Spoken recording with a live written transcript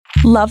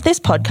Love this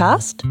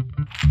podcast?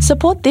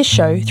 Support this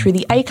show through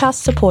the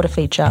Acast supporter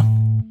feature.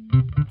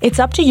 It's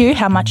up to you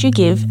how much you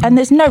give, and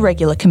there's no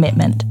regular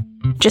commitment.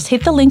 Just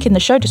hit the link in the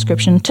show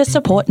description to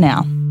support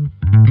now.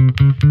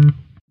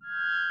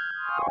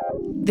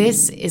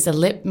 This is a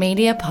Lip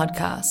Media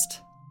podcast.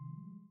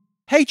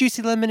 Hey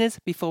Juicy Lemoners,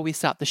 before we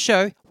start the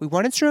show, we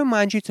wanted to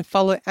remind you to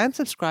follow and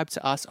subscribe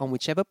to us on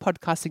whichever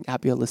podcasting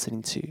app you're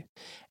listening to.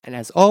 And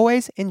as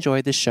always,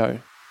 enjoy the show.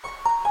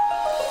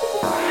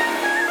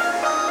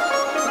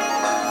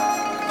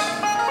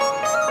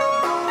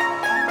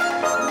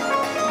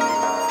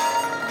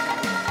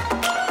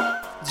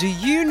 Do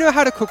you know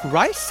how to cook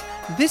rice?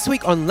 This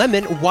week on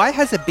Lemon, why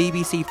has a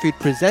BBC food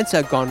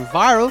presenter gone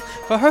viral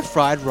for her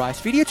fried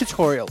rice video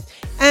tutorial?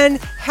 And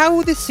how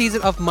will this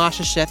season of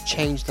MasterChef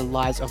change the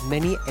lives of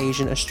many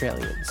Asian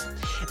Australians?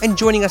 And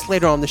joining us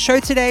later on the show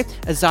today,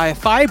 Isaiah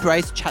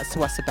Firebrace chats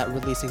to us about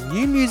releasing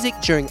new music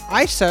during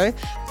ISO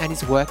and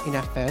his work in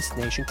our First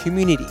Nation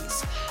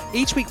communities.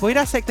 Each week we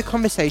dissect the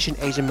conversation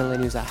Asian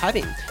millennials are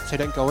having, so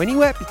don't go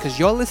anywhere because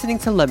you're listening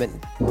to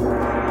Lemon.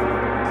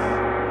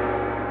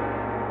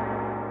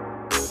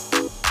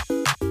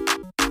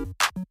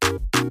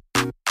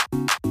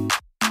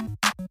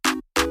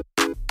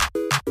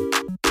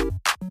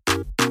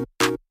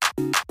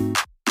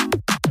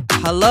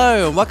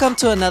 Hello, and welcome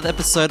to another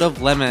episode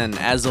of Lemon.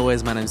 As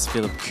always, my name is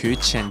Philip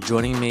Cooch, and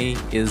joining me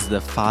is the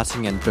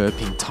farting and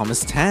burping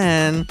Thomas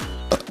Tan.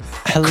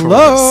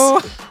 Hello!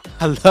 Gross.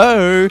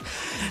 Hello!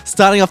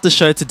 Starting off the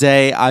show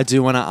today, I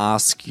do want to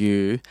ask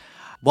you,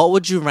 what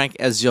would you rank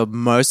as your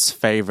most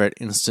favorite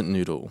instant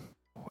noodle?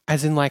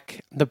 As in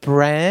like the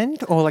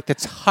brand or like the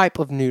type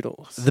of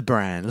noodles? The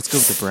brand. Let's go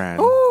with the brand.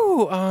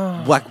 Ooh!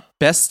 Like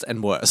best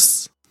and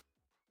worst.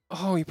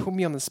 Oh, you put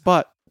me on the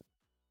spot.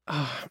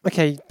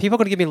 Okay, people are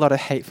going to give me a lot of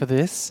hate for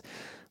this,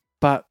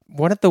 but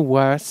one of the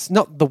worst,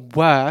 not the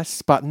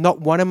worst, but not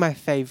one of my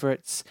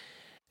favorites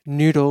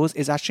noodles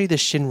is actually the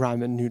Shin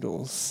Ramen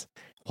noodles.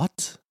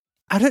 What?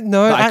 I don't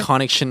know. The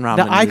iconic Shin Ramen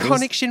the noodles?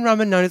 iconic Shin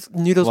Ramen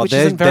noodles, Well, which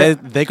isn't very...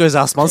 there goes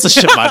our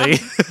sponsorship, buddy.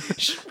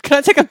 Can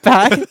I take it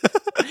back?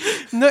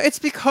 No, it's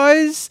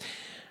because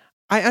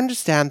I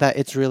understand that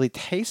it's really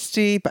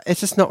tasty, but it's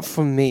just not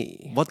for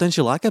me. What don't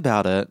you like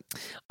about it?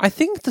 I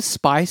think the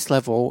spice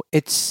level,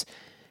 it's...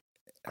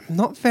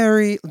 not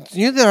very,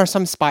 there are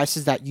some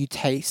spices that you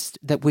taste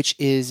that which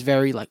is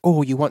very like,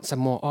 oh, you want some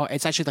more. Oh,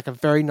 it's actually like a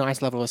very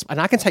nice level of, and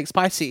I can take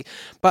spicy,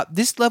 but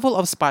this level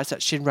of spice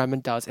that Shin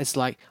Ramen does, it's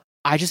like,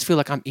 I just feel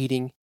like I'm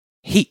eating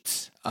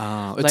heat.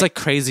 It's like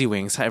Crazy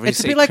Wings. It's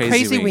a bit like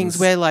Crazy Wings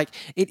where like,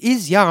 it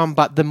is yum,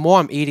 but the more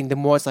I'm eating, the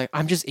more it's like,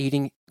 I'm just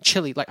eating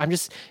chili. Like I'm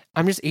just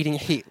eating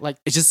heat. Like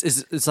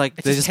it's like,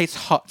 it just tastes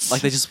hot.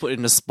 Like they just put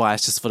in a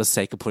spice just for the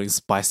sake of putting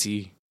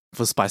spicy.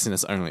 For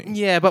spiciness only.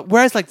 Yeah, but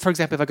whereas, like, for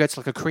example, if I go to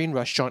like a Korean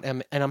restaurant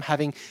and I'm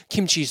having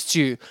kimchi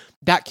stew,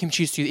 that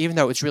kimchi stew, even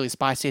though it's really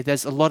spicy,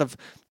 there's a lot of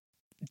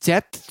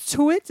depth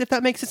to it, if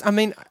that makes sense. I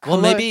mean,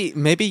 well,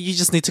 maybe you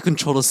just need to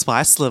control the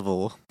spice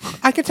level.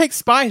 I can take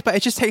spice, but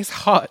it just tastes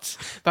hot.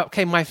 But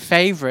okay, my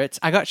favorite,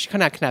 I can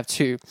have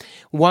two.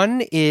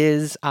 One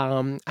is,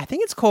 I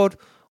think it's called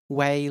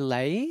Wei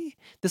Lei.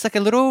 There's like a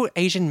little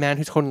Asian man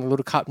who's holding a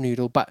little cup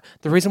noodle, but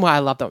the reason why I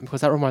love that one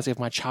because that reminds me of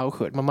my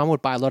childhood. My mum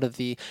would buy a lot of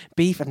the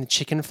beef and the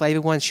chicken flavor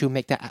ones. She would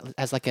make that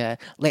as like a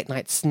late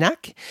night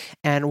snack.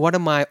 And one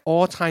of my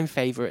all-time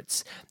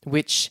favorites,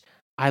 which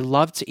I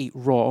love to eat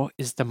raw,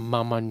 is the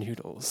mama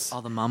noodles.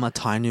 Oh, the mama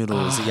Thai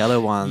noodles, the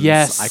yellow ones.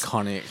 Yes.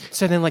 Iconic.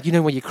 So then like,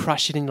 when you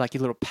crush it in like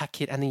your little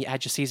packet and then you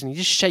add your seasoning, you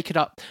just shake it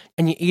up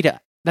and you eat it.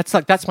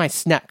 That's my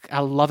snack. I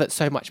love it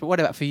so much. But what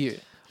about for you?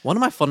 One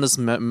of my fondest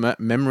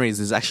memories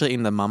is actually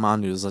in the mama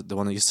noodles, like the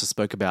one I used to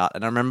spoke about.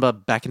 And I remember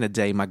back in the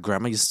day, my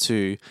grandma used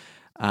to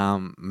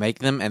make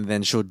them and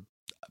then she'll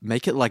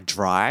make it like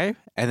dry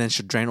and then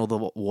she'll drain all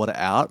the water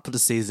out, put the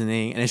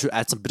seasoning, and then she'll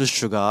add some bit of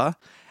sugar.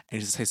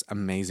 And it just tastes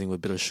amazing with a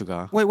bit of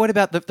sugar. Wait, what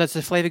about does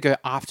the flavor go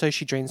after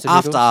she drains the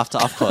noodles? After,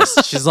 of course.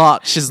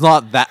 she's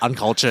not that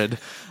uncultured.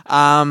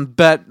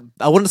 But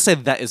I wouldn't say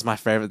that is my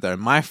favorite though.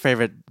 My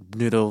favorite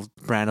noodle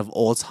brand of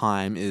all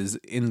time is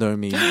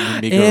Indomie.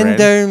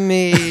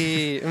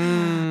 Indomie.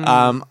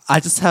 I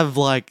just have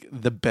like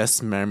the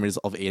best memories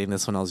of eating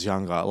this when I was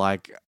younger.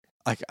 Like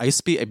I used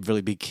to be a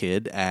really big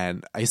kid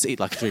and I used to eat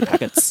like 3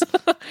 packets.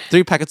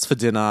 3 packets for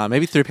dinner,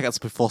 maybe 3 packets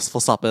for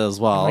supper as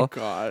well. Oh my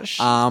gosh.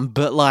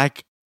 But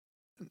like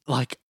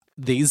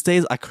these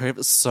days I crave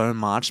it so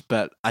much,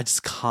 but I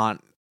just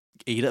can't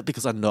eat it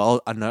because I know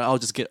I'll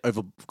just go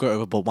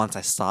overboard once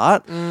I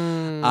start.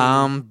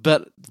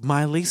 But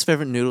my least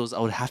favorite noodles I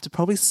would have to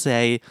probably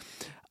say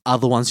are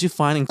the ones you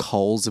find in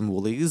Coles and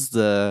Woolies.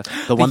 The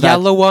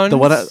yellow ones? The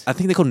one I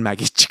think they're called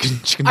Maggi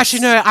chicken.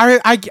 Actually, no,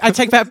 I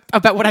take back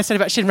about what I said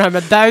about Shin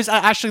Ramen. Those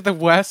are actually the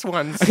worst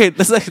ones. Okay,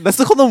 let's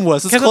not call them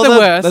worse.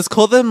 Let's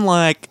call them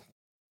like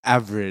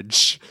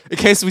average. In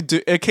case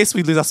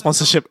we lose our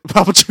sponsorship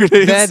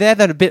opportunities. They're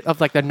a bit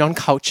of like the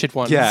non-cultured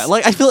ones. Yeah,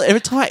 like I feel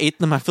every time I eat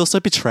them, I feel so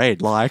betrayed.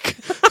 Like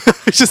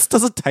it just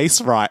doesn't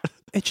taste right.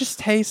 It just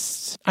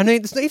tastes. I know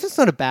it's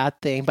not a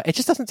bad thing, but it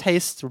just doesn't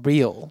taste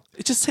real.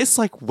 It just tastes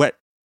like wet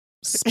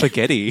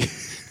spaghetti.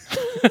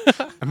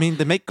 I mean,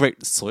 they make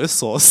great soy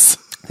sauce.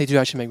 They do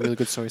actually make really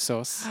good soy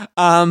sauce.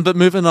 But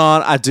moving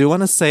on, I do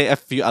want to say a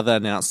few other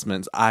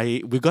announcements.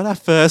 We got our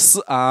first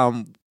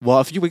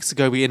a few weeks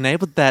ago we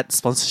enabled that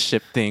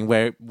sponsorship thing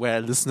where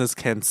listeners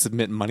can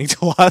submit money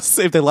to us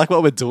if they like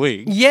what we're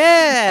doing.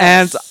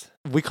 Yes. And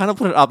we kind of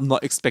put it up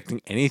not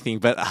expecting anything,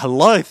 but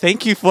hello,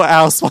 thank you for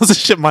our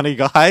sponsorship money,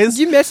 guys.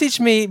 You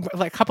messaged me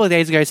like a couple of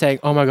days ago saying,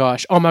 oh my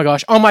gosh, oh my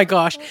gosh, oh my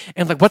gosh.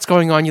 And like, what's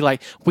going on? You're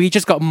like, we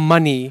just got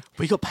money.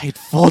 We got paid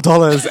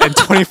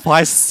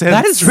 $4.25.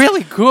 That is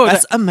really good.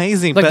 That's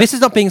amazing. Like, but this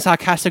is not being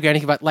sarcastic or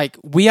anything, but like,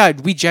 we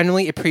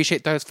genuinely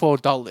appreciate those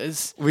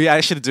 $4. we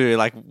actually do.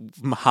 Like,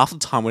 half the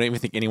time we don't even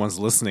think anyone's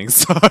listening.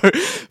 So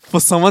for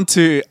someone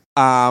to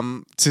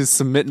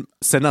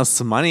send us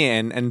some money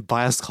and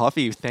buy us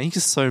coffee, thank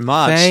you so much.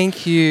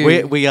 Thank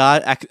you. We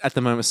are at the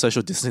moment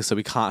social distancing, so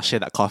we can't share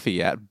that coffee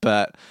yet,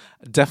 but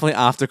definitely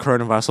after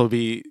coronavirus we'll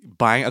be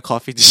buying a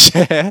coffee to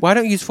share. Why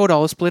don't you use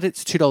 $4, split it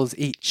to $2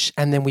 each,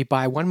 and then we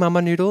buy one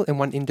mama noodle and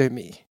one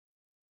Indomie.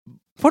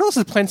 $4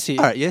 is plenty.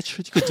 All right, yeah,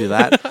 true, you could do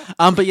that.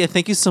 But yeah,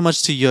 thank you so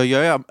much to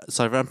Yo-Yo. I'm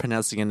sorry if I'm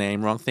pronouncing your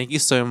name wrong. Thank you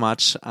so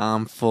much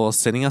for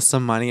sending us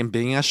some money and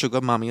being our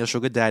sugar mommy or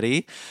sugar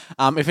daddy.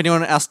 If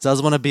anyone else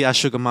does want to be our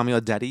sugar mommy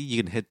or daddy,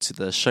 you can head to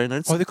the show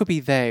notes. Or they could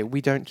be they.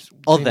 We don't.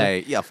 Or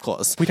they, yeah, of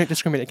course. We don't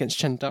discriminate against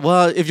gender.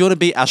 Well, if you want to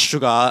be our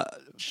sugar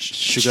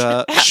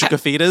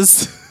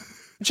feeders,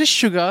 Just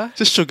sugar.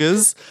 just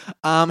sugars,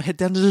 head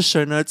down to the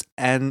show notes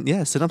and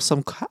yeah, send up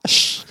some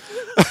cash.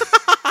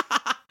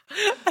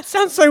 That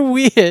sounds so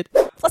weird.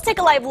 Let's take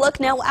a live look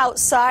now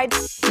outside.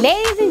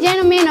 Ladies and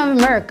gentlemen of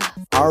America.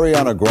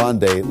 Ariana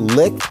Grande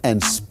licked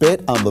and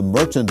spit on the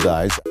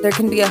merchandise. There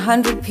can be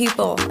 100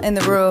 people in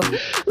the room.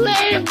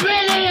 Leave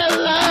Britney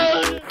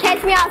alone.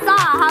 Catch me outside.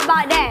 How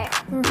about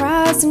that?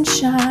 Rise and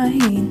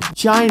shine.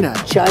 China.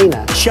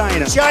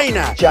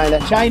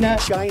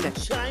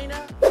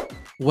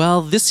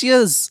 Well, this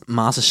year's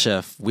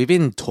MasterChef, we've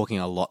been talking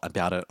a lot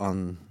about it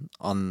on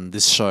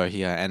this show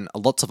here, and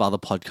lots of other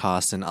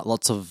podcasts and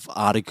lots of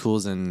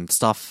articles and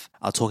stuff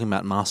are talking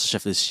about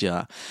MasterChef this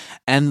year.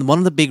 And one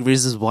of the big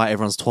reasons why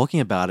everyone's talking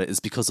about it is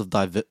because of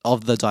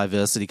the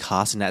diversity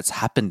casting that's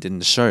happened in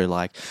the show.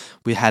 Like,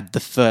 we had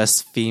the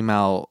first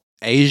female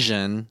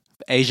Asian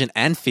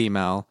and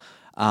female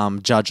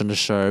judge on the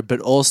show, but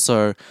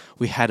also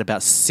we had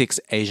about 6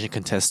 Asian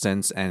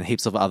contestants and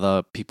heaps of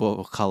other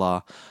people of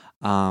color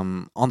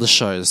on the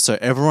shows. So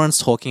everyone's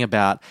talking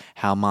about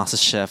how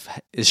MasterChef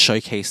is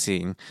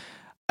showcasing,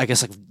 I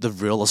guess, like the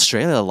real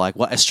Australia, like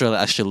what Australia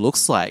actually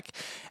looks like.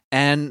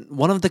 And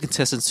one of the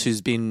contestants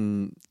who's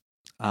been,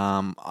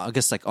 I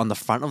guess, like on the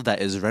front of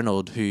that is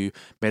Reynold, who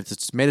made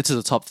it to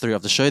the top 3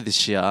 of the show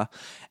this year.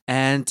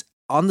 And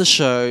on the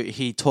show,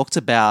 he talked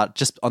about,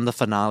 just on the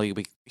finale,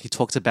 he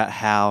talked about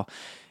how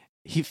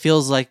he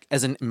feels like,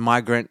 as an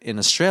migrant in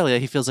Australia,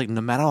 he feels like no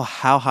matter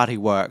how hard he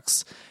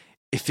works,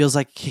 it feels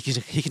like he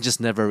can just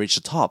never reach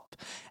the top.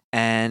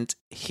 And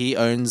him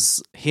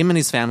and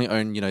his family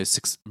own,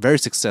 very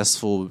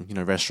successful,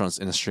 restaurants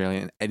in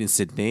Australia and in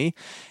Sydney.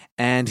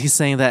 And he's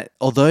saying that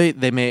although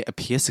they may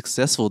appear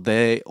successful,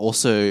 they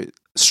also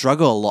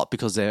struggle a lot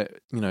because they're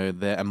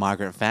a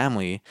migrant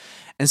family.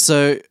 And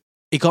so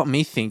it got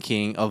me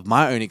thinking of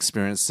my own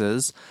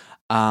experiences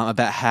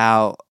about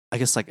how, I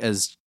guess, like,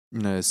 as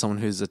someone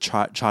who's a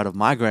child of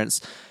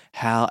migrants,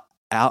 how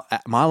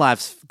my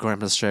life growing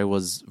up in Australia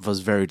was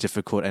very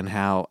difficult, and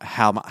how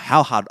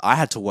hard I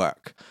had to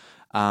work.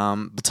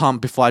 But Tom,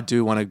 before I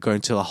do want to go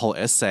into a whole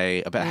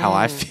essay about how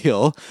I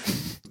feel,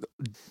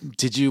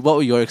 what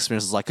were your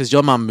experiences like? Because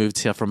your mum moved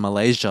here from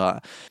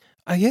Malaysia.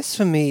 I guess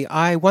for me,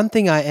 one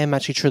thing I am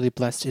actually truly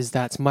blessed is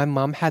that my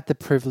mum had the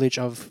privilege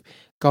of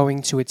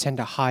going to attend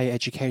a higher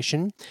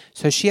education.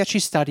 So she actually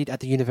studied at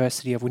the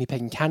University of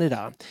Winnipeg in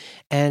Canada.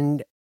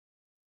 And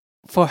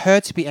for her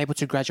to be able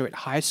to graduate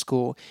high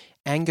school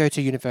and go to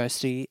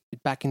university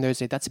back in those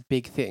days, that's a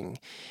big thing.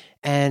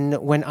 And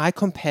when I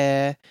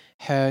compare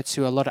her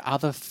to a lot of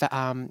other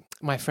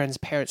my friends'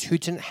 parents who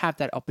didn't have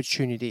that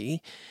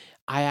opportunity,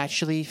 I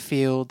actually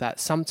feel that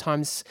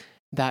sometimes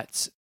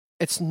that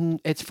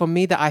it's for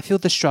me that I feel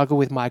the struggle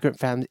with migrant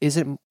families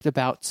isn't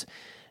about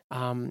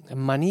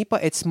money,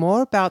 but it's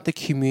more about the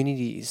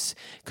communities.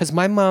 Because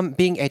my mum,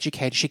 being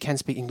educated, she can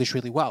speak English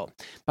really well.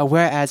 But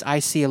whereas I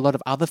see a lot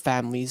of other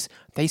families,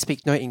 they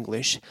speak no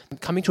English.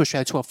 Coming to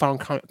Australia, to a foreign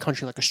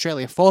country like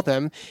Australia, for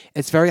them,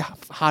 it's very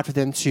hard for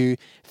them to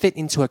fit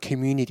into a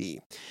community.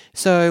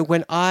 So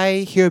when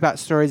I hear about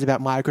stories about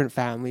migrant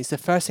families, the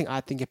first thing I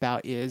think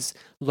about is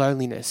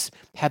loneliness.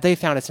 Have they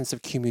found a sense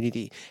of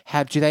community?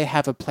 Do they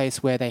have a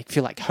place where they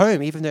feel like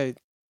home, even though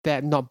they're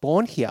not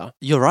born here?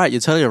 You're right. You're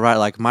totally right.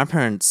 Like, my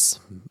parents,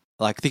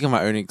 like, think of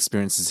my own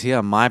experiences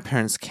here. My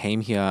parents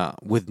came here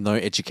with no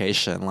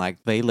education. Like,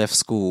 they left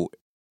school,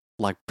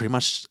 like, pretty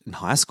much in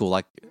high school,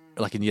 like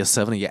in year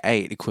 7 or year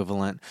 8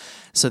 equivalent.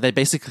 So they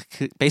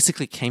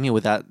basically came here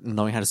without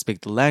knowing how to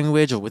speak the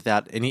language or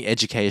without any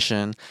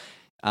education.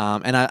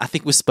 And I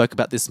think we spoke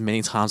about this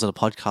many times on the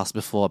podcast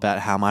before about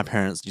how my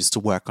parents used to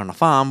work on a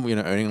farm,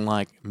 earning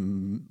like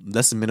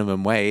less than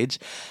minimum wage.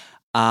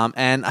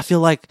 And I feel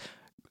like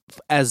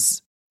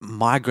as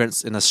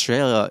migrants in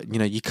Australia,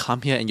 you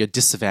come here and you're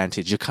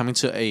disadvantaged. You're coming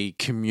to a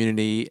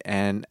community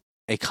and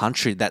a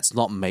country that's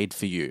not made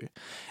for you.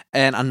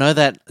 And I know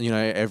that,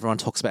 everyone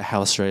talks about how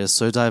Australia is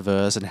so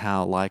diverse and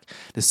how, like,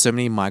 there's so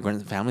many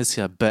migrant families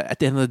here. But at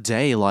the end of the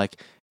day,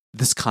 like,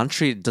 this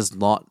country does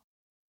not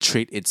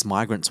treat its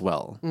migrants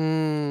well.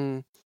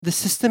 The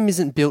system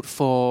isn't built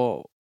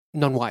for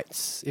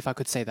non-whites, if I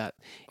could say that.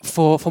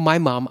 For my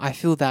mum, I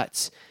feel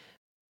that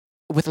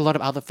with a lot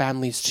of other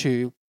families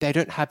too, they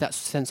don't have that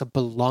sense of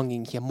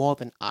belonging here more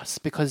than us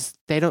because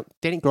they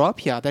didn't grow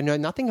up here. They know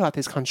nothing about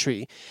this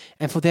country.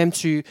 And for them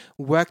to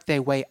work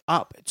their way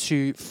up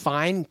to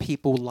find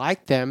people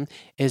like them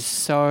is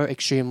so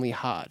extremely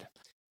hard.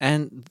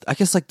 And I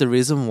guess like the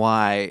reason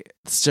why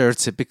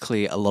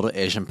stereotypically a lot of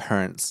Asian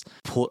parents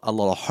put a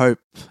lot of hope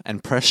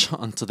and pressure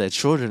onto their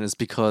children is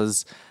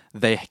because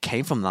they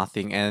came from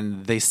nothing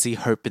and they see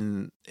hope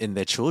in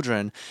their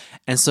children.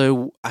 And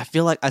so I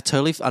feel like I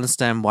totally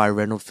understand why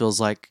Reynolds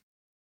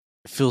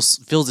feels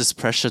this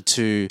pressure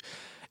to,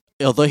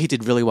 although he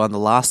did really well in the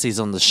last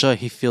season on the show,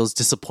 he feels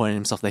disappointed in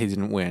himself that he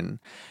didn't win.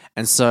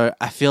 And so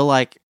I feel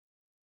like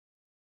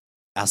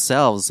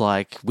ourselves,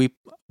 like we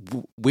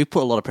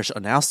put a lot of pressure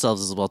on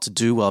ourselves as well to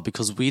do well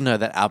because we know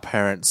that our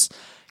parents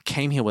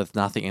came here with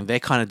nothing and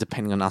they're kind of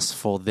depending on us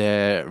for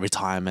their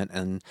retirement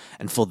and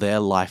for their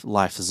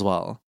life as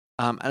well.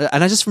 And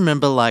I just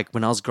remember like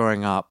when I was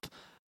growing up,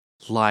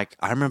 like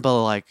I remember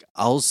like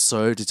I was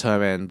so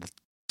determined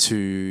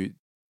to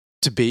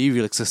be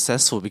really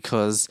successful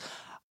because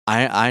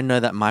I know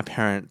that my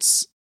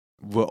parents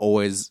were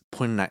always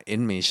putting that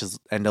in me.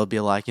 And they'll be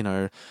like,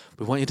 we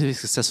want you to be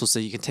successful so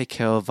you can take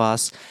care of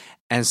us.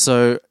 And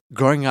so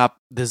growing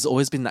up, there's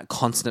always been that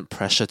constant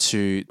pressure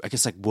to, I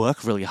guess, like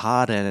work really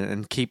hard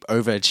and keep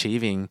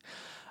overachieving.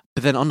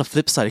 But then on the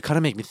flip side, it kind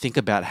of made me think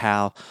about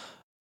how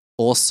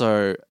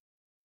also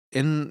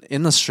in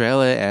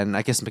Australia and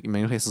I guess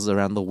many places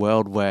around the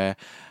world where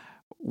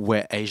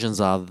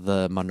Asians are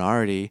the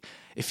minority,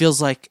 it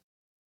feels like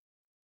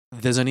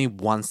there's only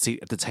one seat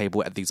at the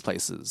table at these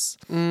places.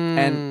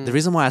 And the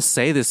reason why I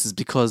say this is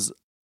because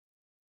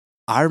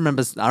I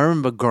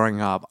remember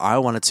growing up, I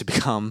wanted to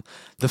become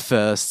the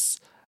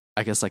first,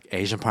 I guess, like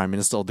Asian Prime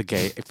Minister or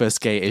the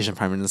first gay Asian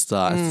Prime Minister.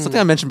 Something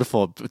I mentioned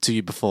to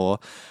you before.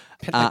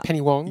 Like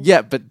Penny Wong?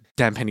 Yeah, but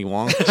damn Penny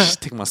Wong. She's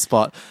taking my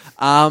spot.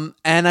 And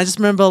I just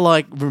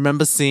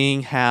remember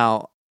seeing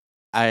how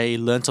I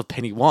learnt of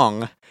Penny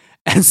Wong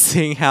and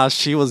seeing how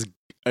she was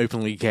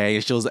openly gay,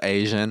 she was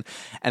Asian,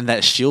 and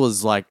that she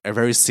was like a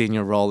very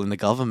senior role in the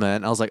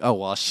government. I was like, oh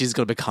well, she's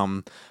gonna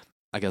become,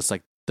 I guess,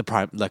 like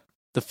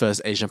the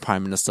first Asian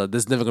Prime Minister.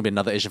 There's never gonna be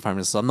another Asian Prime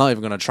Minister. I'm not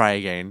even gonna try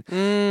again.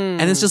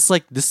 And it's just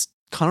like this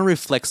kind of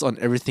reflects on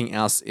everything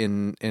else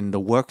in the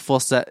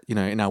workforce that,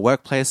 in our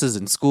workplaces,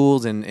 in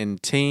schools, in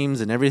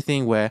teams and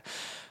everything where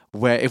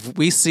if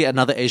we see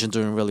another Asian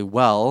doing really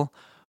well,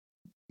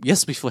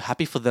 yes, we feel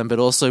happy for them, but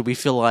also we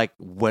feel like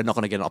we're not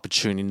going to get an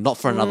opportunity, not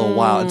for another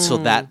while until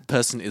that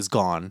person is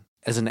gone.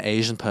 As an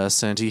Asian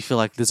person, do you feel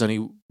like there's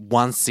only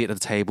one seat at the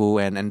table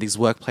and these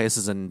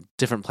workplaces and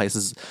different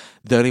places,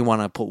 they only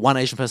want to put one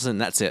Asian person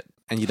and that's it,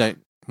 and you don't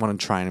want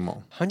to try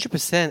anymore?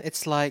 100%.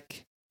 It's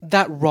like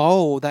that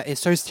role that is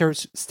so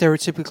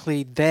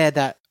stereotypically there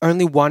that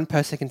only one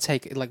person can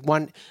take, like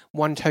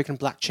one token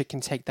black chick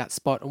can take that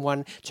spot and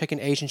one token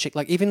Asian chick.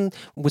 Like even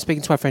we're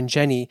speaking to my friend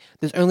Jenny,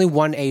 there's only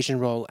one Asian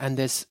role and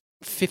there's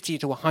 50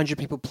 to 100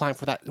 people applying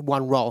for that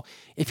one role.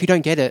 If you don't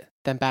get it,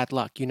 then bad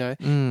luck,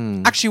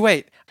 Actually,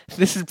 wait,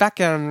 this is back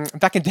in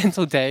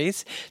dental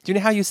days. Do you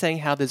know how you're saying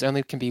how there's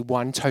only can be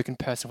one token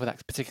person for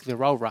that particular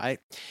role,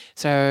 right?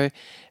 So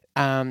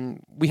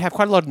we have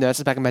quite a lot of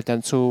nurses back in my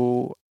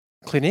dental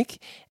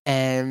clinic,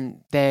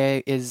 and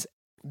there is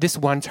this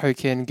one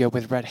token girl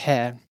with red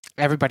hair.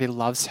 Everybody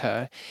loves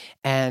her.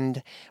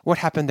 And what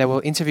happened, they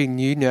were interviewing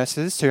new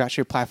nurses to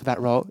actually apply for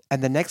that role,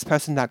 and the next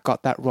person that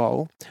got that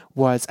role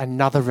was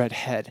another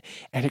redhead,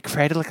 and it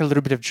created like a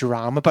little bit of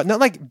drama, but not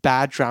like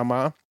bad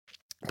drama.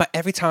 But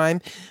every time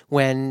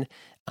when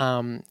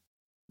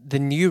the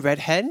new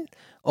redhead,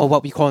 or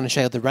what we call in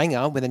Australia the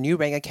ranger, when the new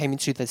ranger came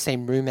into the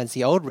same room as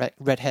the old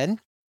redhead,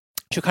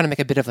 she'll kind of make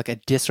a bit of like a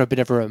diss or a bit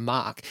of a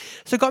remark.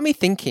 So it got me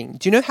thinking,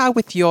 do you know how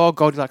with your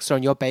Goldilocks store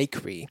and your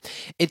bakery,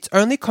 it's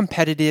only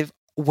competitive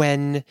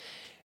when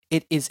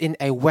it is in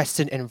a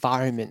Western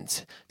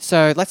environment?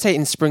 So let's say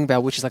in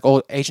Springvale, which is like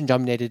all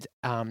Asian-dominated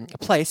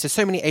place, there's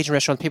so many Asian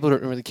restaurants, people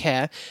don't really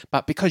care.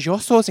 But because your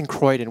store's in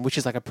Croydon, which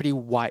is like a pretty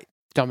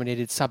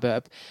white-dominated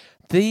suburb,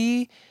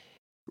 the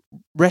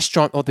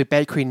restaurant or the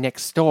bakery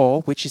next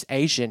door, which is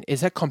Asian,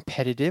 is that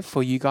competitive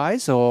for you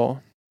guys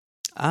or...?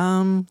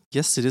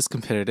 Yes, it is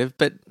competitive,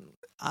 but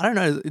I don't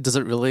know, does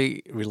it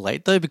really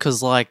relate though? Because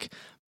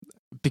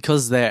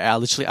they are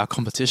literally our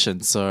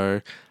competition.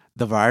 So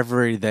the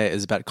rivalry there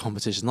is about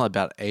competition, not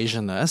about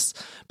Asianness.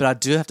 But I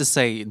do have to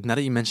say, now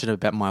that you mentioned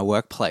about my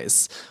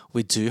workplace,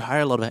 we do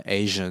hire a lot of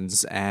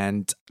Asians,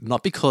 and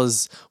not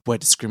because we're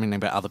discriminating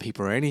about other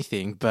people or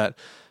anything, but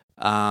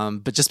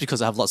just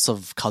because I have lots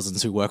of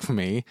cousins who work for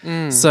me.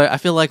 So I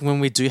feel like when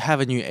we do have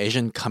a new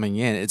Asian coming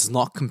in, it's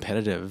not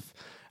competitive.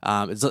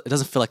 It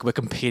doesn't feel like we're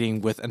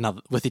competing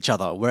with each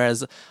other.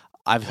 Whereas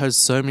I've heard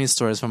so many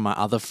stories from my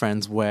other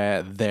friends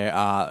where there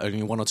are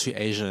only one or two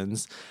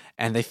Asians,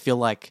 and they feel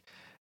like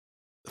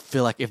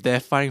if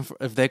they're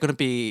if they're going to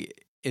be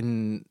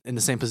in the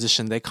same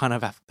position, they kind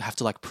of have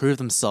to like prove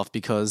themselves,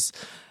 because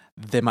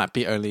they might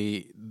be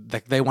only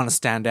like they want to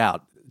stand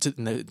out to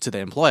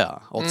their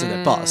employer or to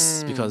their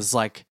boss, because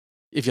like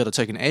if you're the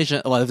token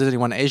Asian, well, if there's only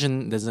one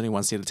Asian, there's only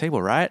one seat at the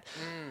table, right?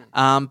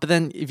 But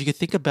then if you could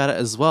think about it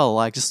as well,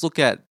 like just look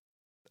at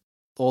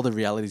all the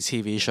reality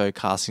TV show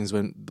castings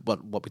when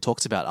what we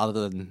talked about,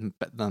 other than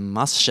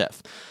MasterChef.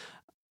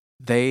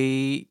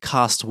 They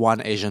cast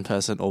one Asian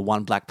person or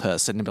one black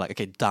person and be like,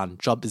 okay, done.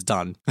 Job is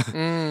done.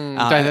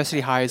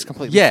 Diversity hire is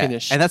completely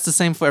finished. And that's the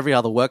same for every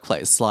other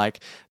workplace.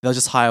 Like, they'll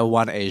just hire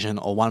one Asian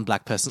or one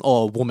black person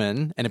or a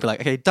woman, and it'll be like,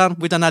 okay, done.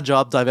 We've done our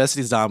job.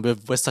 Diversity's done.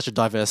 We're such a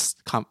diverse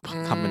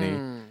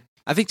company.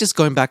 I think just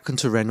going back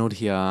into Reynolds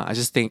here, I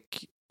just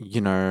think,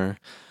 I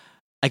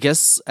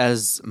guess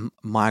as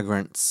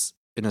migrants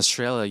in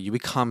Australia, we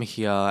come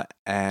here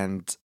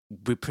and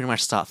we pretty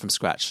much start from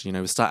scratch.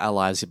 We start our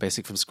lives here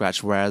basically from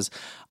scratch, whereas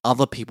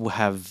other people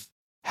have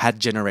had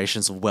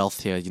generations of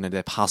wealth here.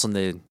 They pass on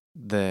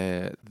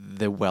their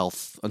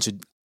wealth onto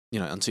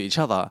each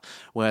other.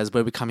 Whereas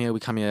when we come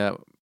here,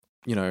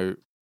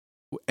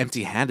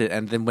 empty-handed.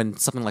 And then when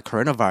something like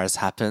coronavirus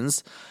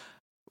happens,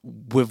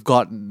 we've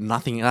got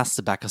nothing else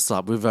to back us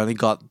up. We've only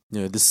got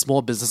this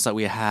small business that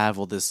we have,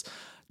 or this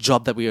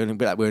job that we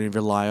only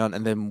rely on,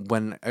 and then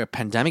when a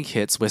pandemic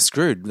hits, we're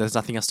screwed. There's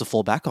nothing else to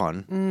fall back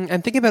on.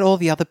 And think about all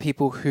the other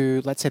people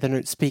who, let's say they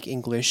don't speak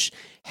English,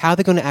 how are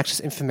they going to access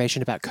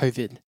information about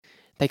COVID?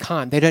 They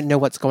can't. They don't know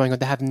what's going on.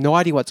 They have no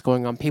idea what's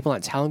going on. People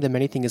aren't telling them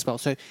anything as well.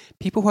 So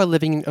people who are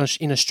living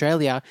in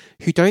Australia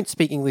who don't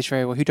speak English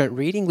very well, who don't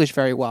read English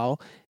very well,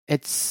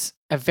 it's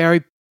a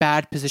very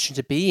bad position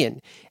to be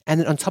in. And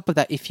then on top of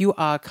that, if you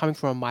are coming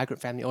from a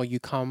migrant family or you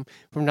come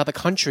from another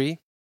country,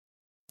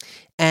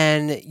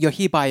 and you're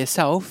here by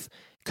yourself,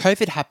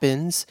 COVID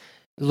happens,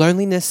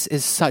 loneliness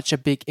is such a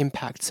big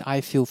impact,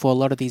 I feel, for a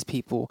lot of these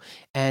people.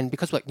 And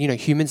because,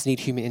 humans need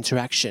human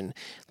interaction.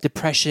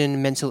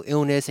 Depression, mental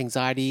illness,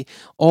 anxiety,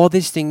 all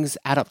these things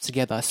add up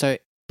together. So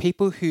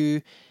people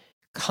who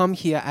come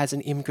here as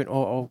an immigrant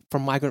or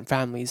from migrant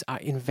families are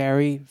in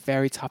very,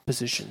 very tough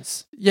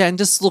positions. Yeah, and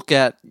just look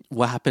at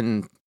what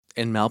happened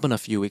in Melbourne a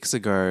few weeks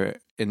ago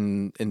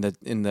in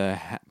the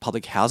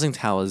public housing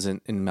towers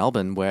in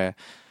Melbourne, where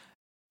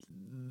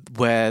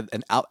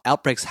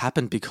outbreaks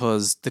happened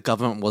because the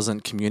government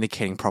wasn't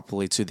communicating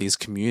properly to these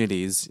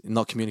communities,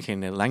 not communicating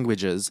their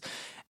languages.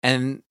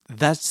 And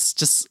that's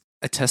just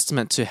a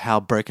testament to how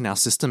broken our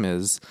system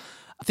is.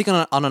 I think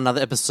on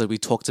another episode, we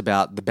talked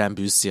about the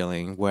bamboo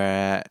ceiling,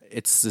 where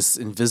it's this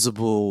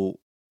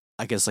invisible,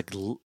 I guess, like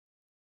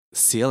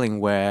ceiling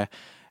where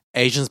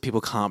Asian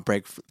people can't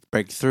break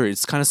through.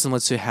 It's kind of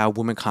similar to how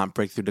women can't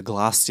break through the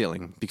glass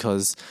ceiling,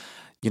 because,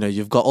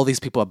 you've got all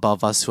these people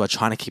above us who are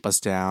trying to keep us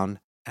down.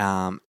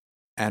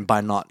 And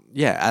by not,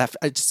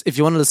 if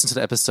you want to listen to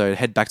the episode,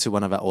 head back to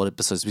one of our old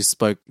episodes. We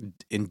spoke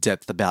in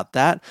depth about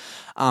that.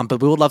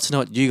 But we would love to know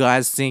what you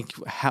guys think.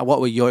 What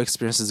were your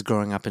experiences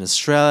growing up in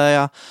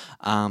Australia?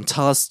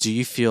 Tell us, do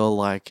you feel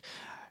like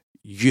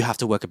you have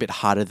to work a bit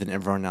harder than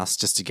everyone else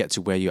just to get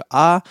to where you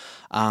are?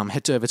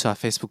 Head over to our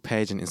Facebook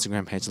page and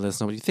Instagram page and let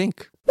us know what you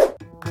think.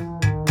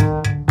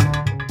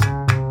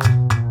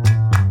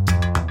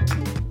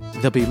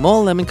 There'll be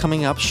more Lemon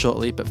coming up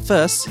shortly, but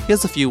first,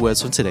 here's a few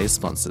words from today's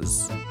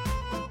sponsors.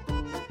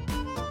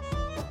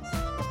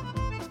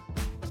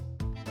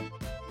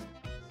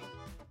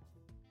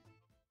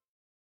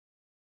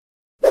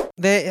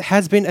 There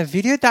has been a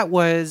video that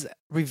was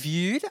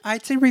reviewed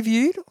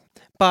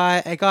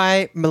by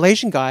a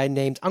Malaysian guy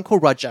named Uncle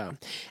Roger.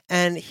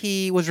 And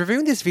he was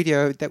reviewing this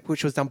video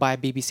which was done by a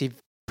BBC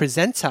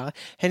presenter.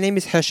 Her name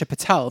is Harsha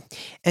Patel.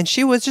 And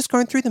she was just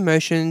going through the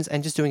motions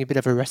and just doing a bit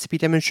of a recipe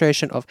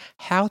demonstration of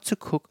how to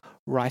cook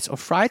rice or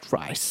fried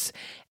rice.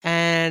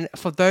 And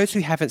for those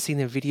who haven't seen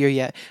the video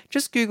yet,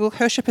 just Google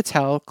Harsha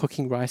Patel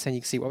cooking rice and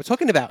you can see what we're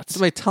talking about.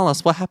 So wait, tell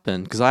us what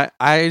happened, because I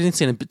didn't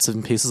see any bits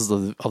and pieces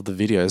of the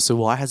video, so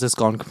why has this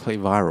gone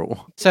completely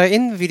viral? So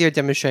in the video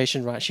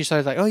demonstration, right, she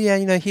showed like,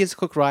 here's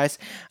cooked rice.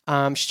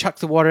 She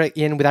chucked the water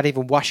in without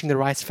even washing the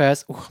rice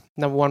first. Ooh,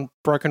 number one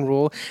broken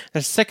rule.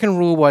 The second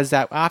rule was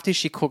that after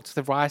she cooked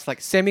the rice,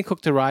 like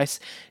semi-cooked the rice,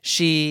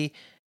 she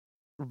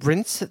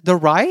rinse the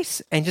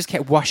rice and just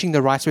kept washing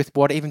the rice with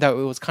water even though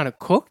it was kind of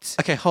cooked.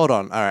 Okay, hold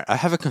on. All right, I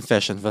have a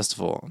confession, first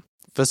of all.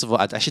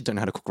 I actually don't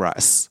know how to cook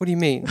rice. What do you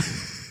mean?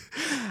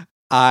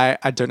 I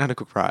don't know how to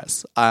cook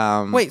rice.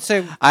 Wait, so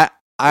if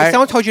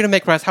someone told you to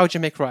make rice, how would you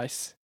make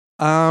rice?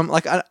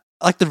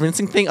 like the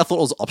rinsing thing, I thought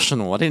it was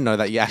optional. I didn't know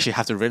that you actually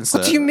have to rinse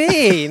What it. do you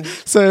mean?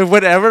 So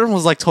when everyone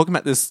was like talking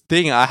about this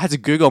thing, I had to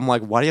Google. I'm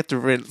like, why do you have to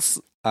rinse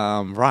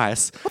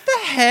rice? What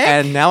the heck?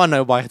 And now I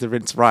know why I have to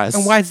rinse rice.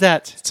 And why is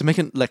that? To make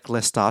it like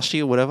less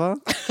starchy or whatever.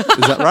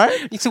 Is that right?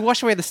 You need to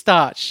wash away the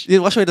starch. Yeah,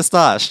 wash away the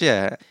starch.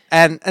 Yeah,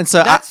 and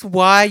so That's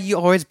why you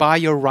always buy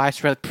your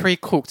rice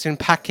pre-cooked in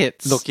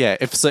packets. look, yeah.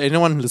 If so,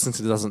 anyone who listens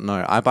to this doesn't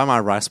know, I buy my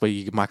rice where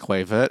you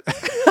microwave it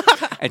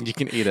and you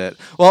can eat it.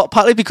 Well,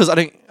 partly because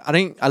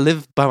I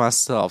live by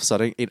myself, so I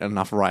don't eat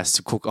enough rice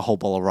to cook a whole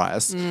bowl of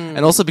rice,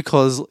 and also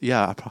because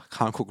I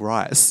can't cook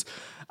rice.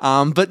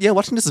 But yeah,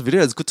 watching this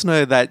video, it's good to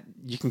know that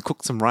you can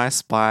cook some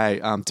rice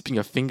by dipping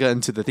your finger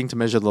into the thing to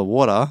measure the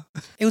water.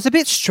 It was a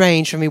bit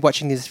strange for me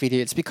watching this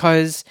video. It's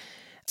because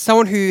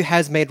someone who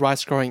has made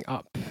rice growing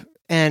up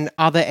and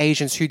other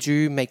Asians who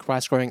do make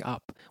rice growing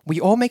up, we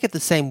all make it the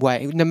same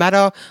way. No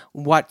matter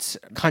what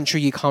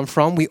country you come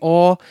from, we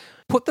all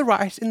put the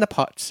rice in the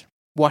pot,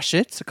 wash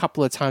it a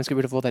couple of times, get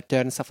rid of all that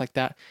dirt and stuff like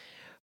that,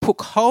 put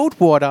cold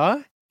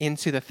water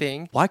into the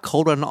thing. Why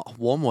cold water, not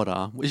warm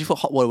water? Would you put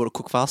hot water, would it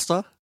cook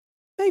faster?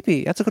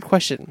 Maybe. That's a good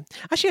question.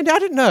 Actually, I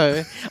don't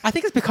know. I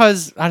think it's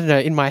because, I don't know,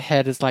 in my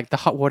head, it's like the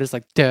hot water is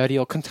like dirty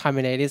or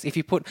contaminated. If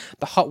you put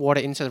the hot water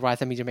into the rice,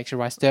 that means it makes your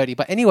rice dirty.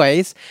 But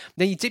anyways,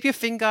 then you dip your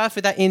finger for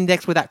that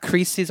index where that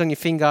crease is on your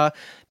finger,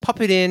 pop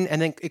it in,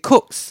 and then it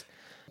cooks.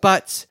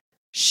 But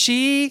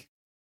she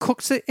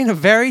cooks it in a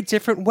very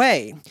different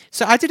way.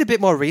 So I did a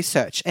bit more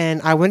research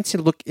and I went to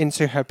look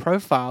into her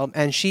profile,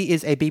 and she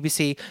is a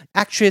BBC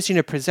actress,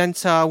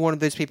 presenter, one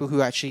of those people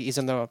who actually is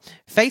on the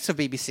face of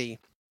BBC.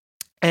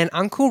 And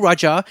Uncle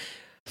Roger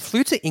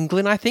flew to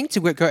England, I think, to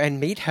go and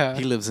meet her.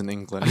 He lives in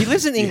England. He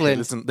lives in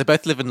England? They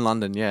both live in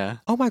London, yeah.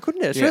 Oh my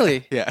goodness, Yeah,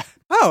 really? Yeah.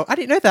 Oh, I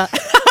didn't know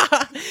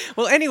that.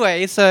 Well,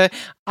 anyway, so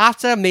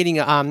after meeting,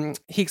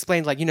 he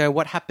explained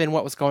what happened,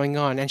 what was going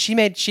on, and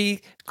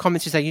she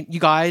commented saying, "You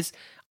guys,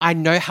 I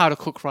know how to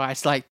cook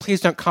rice. Like, please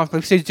don't come.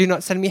 Please do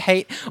not send me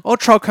hate or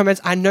troll comments.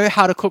 I know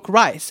how to cook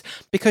rice,"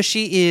 because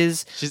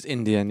she's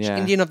Indian, yeah.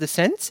 Indian of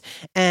descent,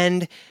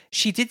 and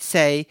she did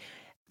say,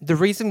 the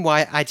reason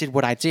why I did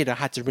what I did, I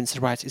had to rinse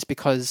the rice, is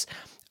because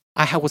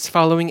I was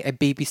following a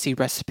BBC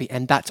recipe,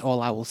 and that's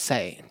all I will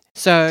say.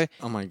 So,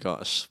 oh my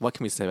gosh, what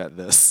can we say about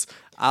this?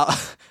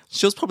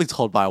 She was probably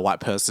told by a white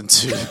person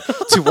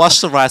to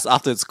wash the rice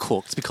after it's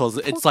cooked because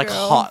it's like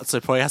girl. hot, so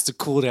it probably has to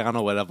cool down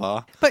or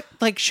whatever. but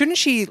shouldn't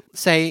she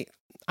say,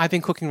 "I've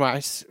been cooking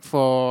rice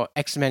for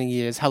X many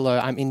years. Hello,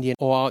 I'm Indian,"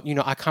 or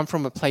I come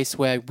from a place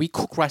where we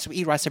cook rice, we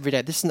eat rice every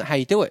day. This isn't how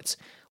you do it.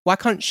 Why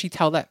can't she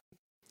tell that?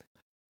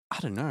 I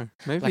don't know.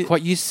 Maybe Like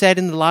what you said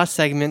in the last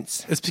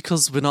segment. it's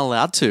because we're not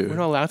allowed to. We're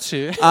not allowed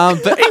to.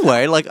 But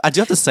anyway, I do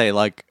have to say,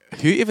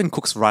 who even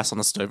cooks rice on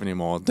a stove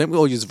anymore? Don't we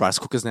all use rice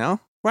cookers now?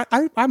 Right,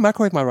 I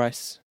microwave my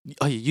rice.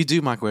 Oh, you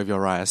do microwave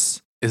your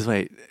rice. Is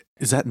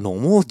that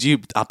normal?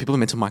 Are people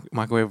meant to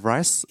microwave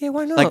rice? Yeah,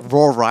 why not? Like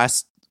raw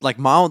rice. Like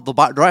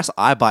the rice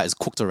I buy is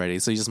cooked already,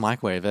 so you just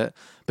microwave it.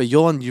 But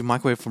you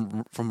microwave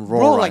from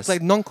raw rice.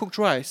 like non-cooked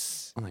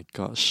rice. Oh my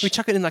gosh. We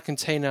chuck it in that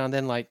container, and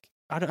then I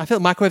feel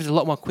microwave is a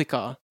lot more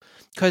quicker.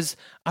 Because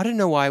I don't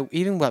know why,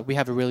 even we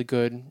have a really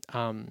good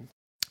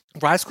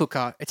rice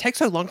cooker, it takes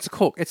so long to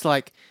cook. It's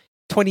like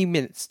 20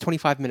 minutes,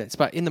 25 minutes,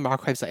 but in the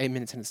microwave it's like 8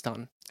 minutes and it's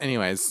done.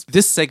 Anyways,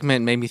 this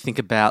segment made me think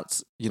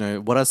about,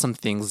 what are some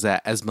things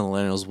that as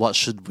millennials,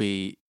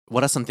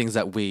 what are some things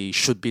that we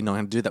should be knowing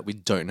how to do that we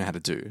don't know how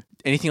to do?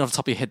 Anything off the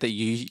top of your head that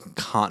you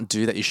can't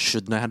do that you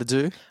should know how to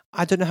do?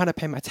 I don't know how to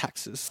pay my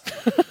taxes.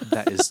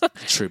 That is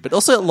true. But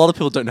also a lot of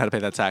people don't know how to pay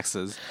their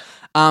taxes.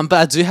 But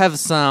I do have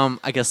some,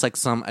 I guess,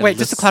 some... Wait,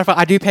 just to clarify,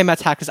 I do pay my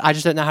taxes. I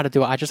just don't know how to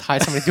do it. I just hire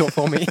somebody to do it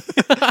for me.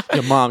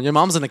 Your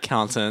mom's an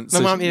accountant.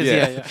 My mom is,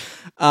 yeah.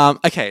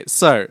 Okay,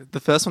 so the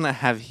first one I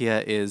have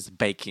here is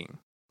baking.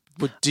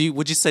 Would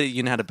you say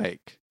you know how to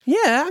bake?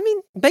 Yeah, I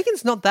mean,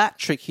 baking's not that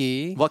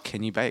tricky. What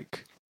can you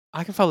bake?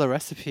 I can follow a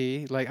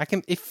recipe.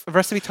 If a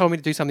recipe told me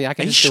to do something, I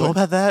can Are you just do sure it.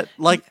 about that?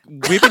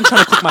 We've been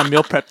trying to cook my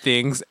meal prep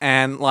things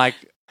and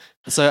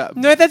so...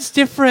 No, that's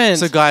different.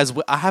 So guys,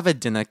 I have a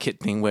dinner kit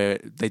thing where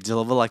they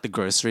deliver the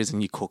groceries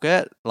and you cook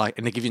it,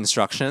 and they give you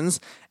instructions.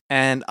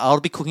 And I'll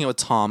be cooking it with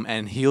Tom,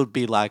 and he'll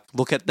be like,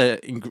 look at the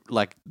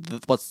ingredients,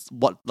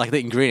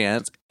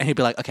 and he'll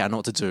be like, okay, I know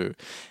what to do.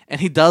 And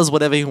he does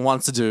whatever he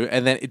wants to do,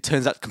 and then it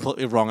turns out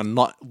completely wrong and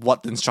not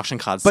what the instruction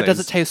card says. But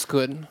does it taste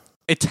good?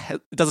 It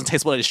doesn't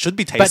taste what it should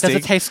be tasting. But does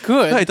it taste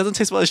good? No, it doesn't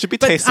taste what it should be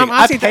But tasting. I'm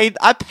asking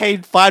I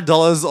paid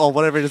 $5 or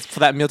whatever it is for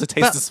that meal to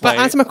taste this way. But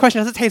answer my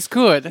question, does it taste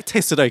good? It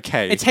tasted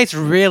okay. It tastes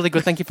really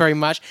good, thank you very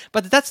much.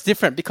 But that's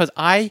different because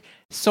I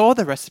saw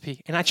the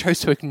recipe and I chose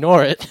to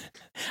ignore it.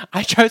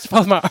 I chose to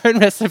follow my own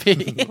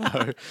recipe.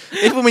 No.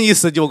 Even when you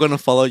said you were going to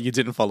follow it, you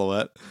didn't follow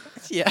it.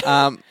 Yeah.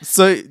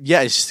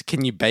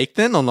 Can you bake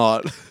then or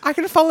not? I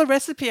can follow a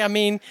recipe. Are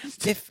you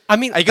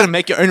going to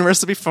make your own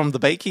recipe from the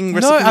baking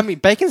recipe? No, I mean,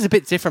 baking is a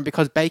bit different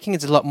because baking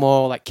is a lot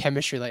more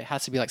chemistry. It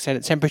has to be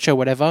certain temperature,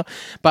 whatever.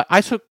 But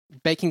I took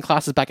baking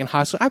classes back in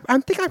high school. I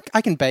think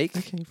I can bake.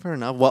 Okay, fair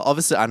enough. Well,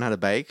 obviously, I know how to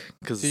bake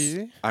because Do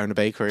you? I own a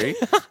bakery.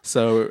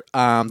 So,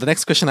 the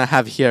next question I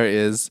have here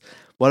is,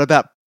 what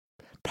about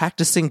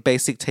practicing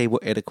basic table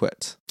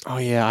etiquette? Oh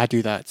yeah, I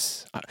do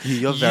that.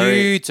 You're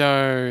very. You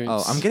don't.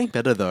 Oh, I'm getting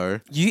better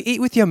though. You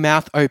eat with your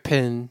mouth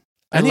open.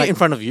 And Only in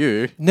front of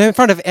you. No, in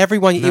front of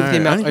everyone, you eat with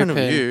your mouth only in open.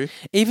 front of you.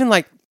 Even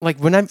like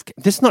when I'm,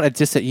 this is not a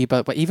diss at you,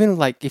 but even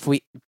like if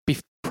we,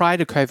 prior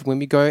to COVID, when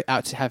we go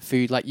out to have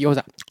food, like you always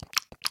like,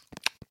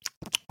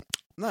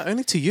 No,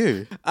 only to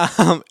you.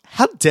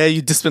 How dare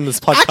you discipline this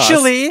podcast?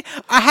 actually,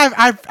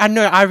 I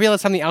know, I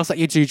realized something else that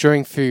you do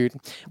during food.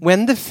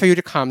 When the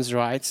food comes,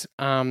 right,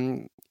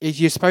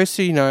 you're supposed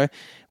to,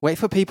 wait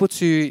for people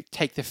to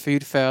take the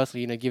food first,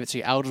 or, give it to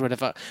your elders or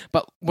whatever.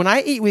 But when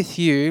I eat with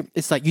you,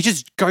 it's like you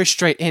just go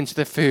straight into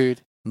the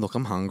food. Look,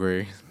 I'm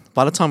hungry.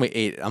 By the time we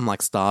eat, I'm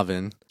like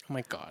starving. Oh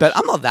my gosh. But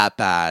I'm not that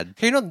bad.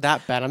 You're not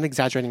that bad. I'm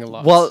exaggerating a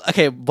lot. Well,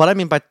 okay, what I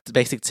mean by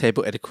basic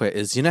table etiquette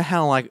is, you know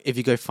how like if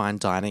you go fine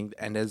dining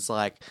and there's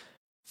like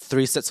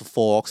 3 sets of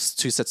forks,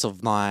 2 sets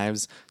of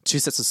knives, 2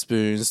 sets of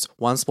spoons,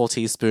 1 small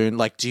teaspoon,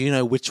 like do you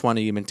know which one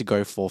are you meant to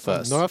go for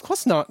first? No, of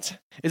course not.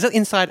 Is it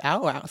inside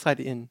out or outside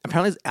in?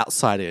 Apparently it's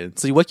outside in.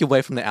 So you work your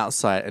way from the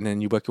outside and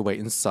then you work your way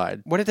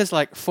inside. What if there's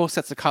like 4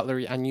 sets of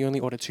cutlery and you only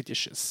order 2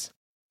 dishes?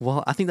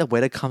 Well, I think the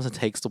waiter comes and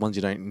takes the ones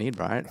you don't need,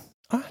 right?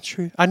 Ah,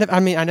 true. I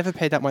never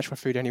paid that much for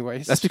food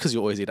anyways. That's because you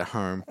always eat at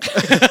home.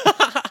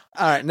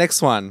 All right,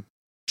 next one.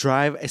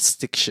 Drive a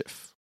stick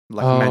shift.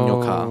 Like a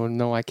manual car. Oh,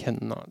 no, I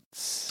cannot.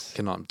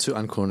 Cannot. I'm too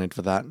uncoordinated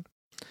for that.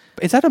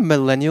 Is that a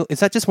millennial?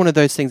 Is that just one of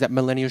those things that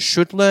millennials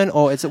should learn?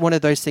 Or is it one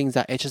of those things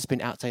that it's just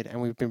been outdated and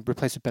we've been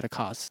replaced with better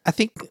cars? I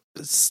think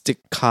stick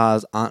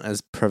cars aren't as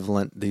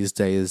prevalent these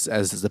days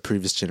as the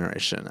previous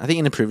generation. I think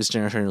in the previous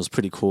generation it was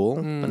pretty cool.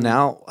 But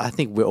now I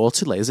think we're all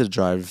too lazy to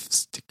drive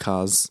stick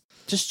cars.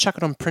 Just chuck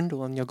it on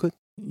Prindle and you're good.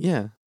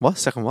 Yeah. What?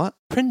 Second what?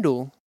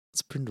 Prindle.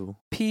 It's Prindle.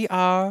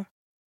 Prndle,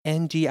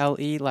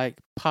 like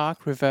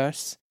park,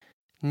 reverse,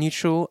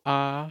 neutral,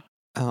 R.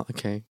 Oh,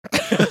 okay.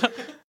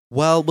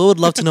 Well, we would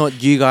love to know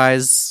what you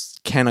guys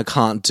can or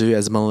can't do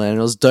as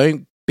millennials.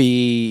 Don't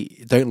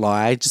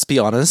lie. Just be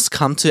honest.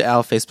 Come to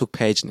our Facebook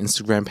page and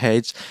Instagram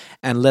page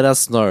and let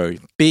us know.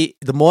 The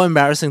more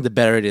embarrassing, the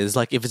better it is.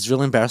 Like if it's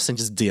really embarrassing,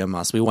 just DM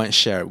us. We won't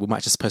share it. We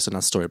might just post it on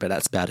our story, but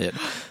that's about it.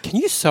 Can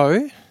you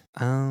sew?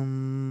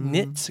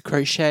 Knit,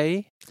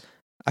 crochet.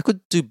 I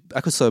could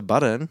sew a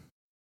button.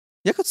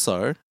 Yeah, I could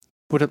sew.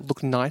 Would it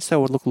look nicer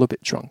or would it look a little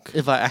bit drunk?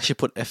 If I actually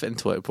put effort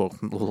into it, it will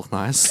look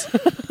nice.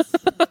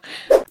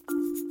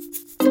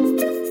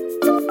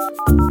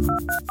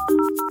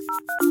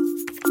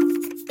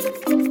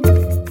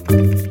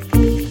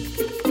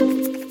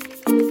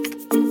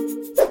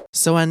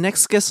 So our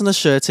next guest on the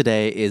show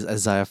today is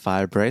Isaiah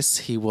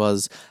Firebrace. He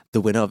was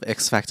the winner of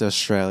X Factor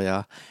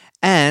Australia,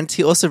 and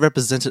he also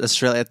represented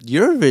Australia at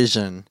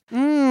Eurovision.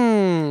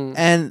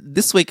 And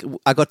this week,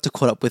 I got to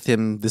caught up with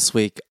him this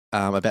week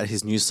about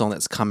his new song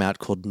that's come out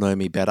called Know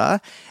Me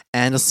Better.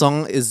 And the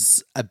song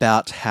is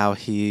about how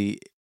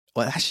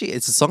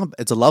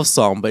it's a love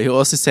song, but he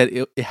also said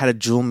it had a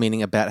dual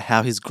meaning about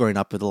how he's grown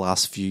up over the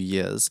last few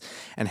years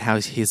and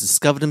how he's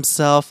discovered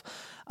himself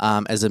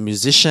as a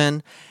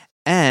musician.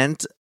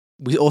 And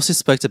we also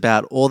spoke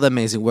about all the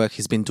amazing work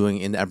he's been doing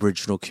in the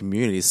Aboriginal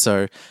community.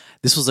 So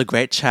this was a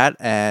great chat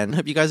and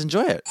hope you guys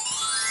enjoy it.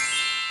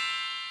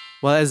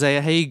 Well,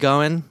 Isaiah, how you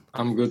going?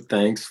 I'm good,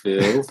 thanks,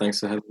 Phil.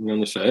 Thanks for having me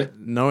on the show.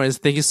 No worries.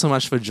 Thank you so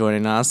much for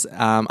joining us.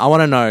 I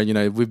want to know,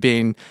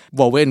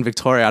 we're in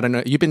Victoria. I don't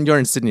know. You're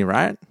in Sydney,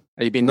 right?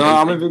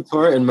 I'm in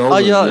Victoria, in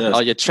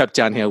Melbourne. You're trapped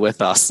down here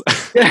with us.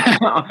 Yeah,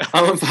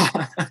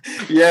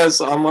 yes,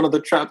 I'm one of the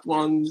trapped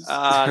ones.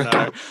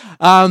 No.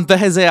 But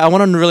Isaiah, I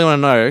really want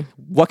to know,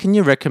 what can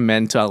you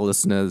recommend to our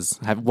listeners?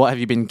 What have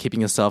you been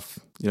keeping yourself,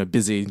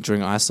 busy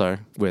during ISO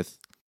with?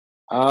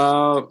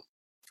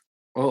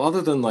 Well,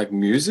 other than like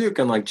music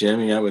and like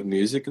jamming out with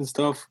music and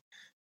stuff,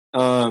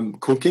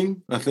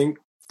 cooking. I think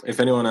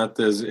if anyone out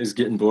there is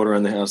getting bored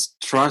around the house,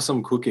 try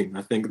some cooking.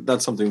 I think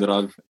that's something that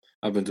I've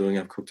been doing.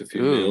 I've cooked a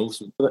few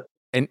meals.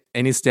 And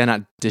any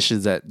standout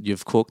dishes that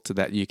you've cooked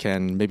that you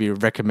can maybe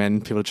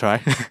recommend people to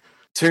try?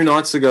 2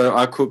 nights ago,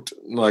 I cooked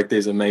like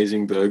these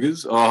amazing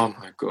burgers. Oh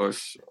my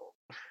gosh.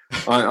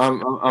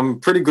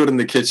 I'm pretty good in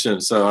the kitchen,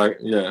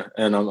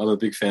 and I'm a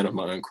big fan of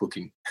my own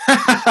cooking.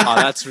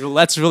 That's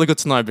really good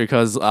to know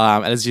because,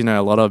 as you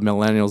know, a lot of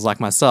millennials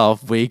like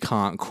myself, we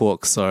can't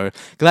cook. So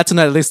glad to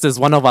know at least there's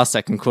one of us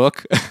that can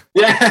cook.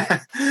 Yeah,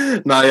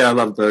 I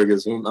love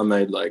burgers. I'm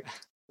made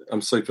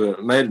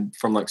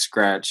from like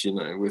scratch,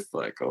 with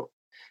like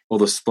all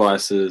the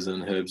spices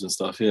and herbs and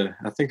stuff. Yeah,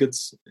 I think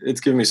it's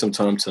given me some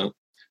time to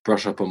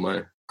brush up on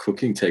my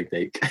cooking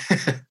technique.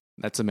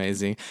 That's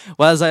amazing.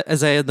 Well,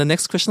 the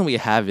next question we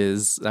have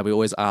is that we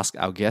always ask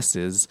our guests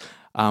is,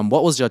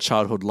 what was your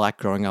childhood like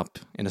growing up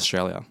in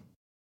Australia?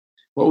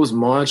 What was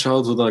my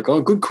childhood like?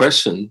 Oh, good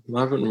question.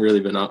 I haven't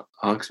really been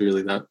asked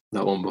really that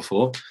one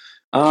before.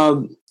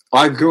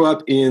 I grew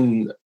up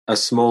in a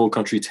small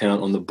country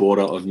town on the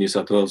border of New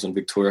South Wales and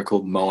Victoria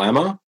called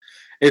Moama,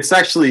 It's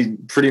actually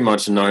pretty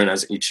much known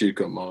as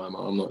Echuca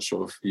Moama. I'm not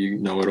sure if you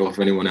know it or if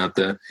anyone out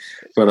there.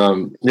 But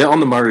yeah,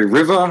 on the Murray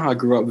River, I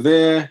grew up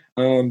there.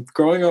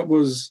 Growing up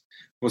was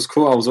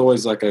cool. I was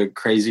always like a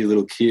crazy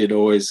little kid,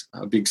 always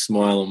a big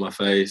smile on my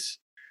face.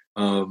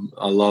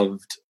 I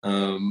loved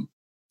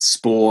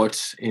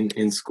sport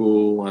in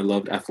school. I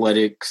loved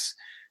athletics.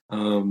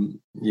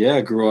 Yeah,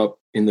 I grew up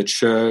in the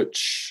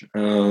church.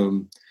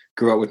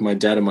 Grew up with my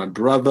dad and my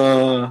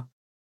brother.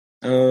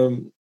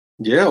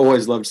 Yeah,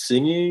 always loved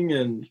singing,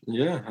 and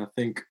yeah, I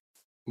think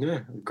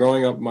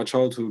growing up, my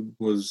childhood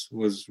was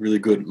really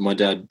good. My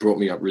dad brought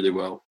me up really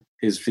well.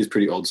 He's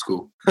pretty old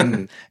school.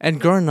 And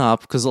growing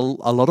up, because a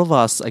lot of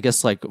us, I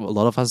guess, like a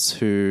lot of us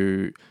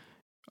who,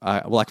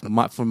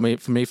 for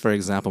me, for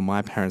example,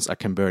 my parents are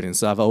Cambodian,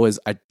 so I've always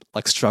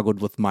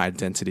struggled with my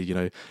identity. You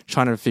know,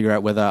 trying to figure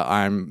out whether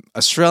I'm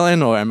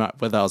Australian or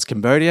whether I was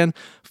Cambodian.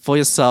 For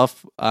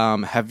yourself,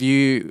 have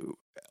you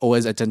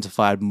always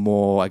identified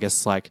more, I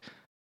guess, like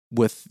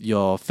with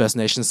your First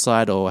Nations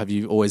side, or have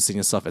you always seen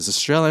yourself as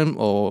Australian,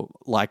 or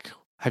like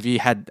have you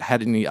had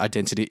any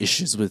identity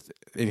issues with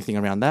anything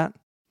around that?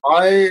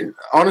 I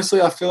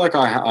honestly, I feel like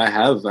I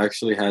have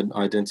actually had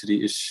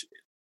identity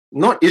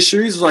not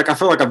issues. Like I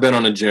feel like I've been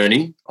on a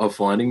journey of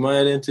finding my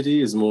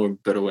identity. Is more a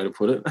better way to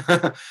put it.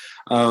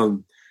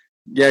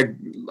 Yeah,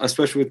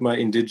 especially with my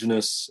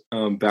Indigenous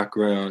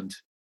background,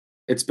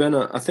 it's been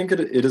I think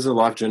it is a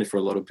life journey for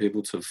a lot of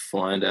people to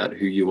find out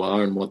who you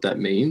are and what that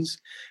means.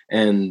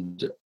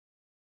 And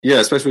yeah,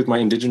 especially with my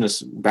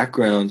Indigenous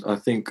background, I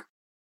think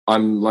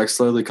I'm like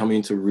slowly coming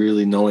into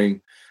really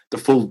knowing the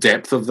full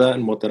depth of that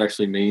and what that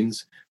actually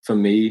means for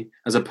me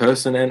as a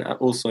person and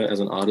also as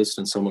an artist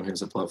and someone who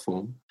has a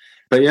platform.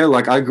 But yeah,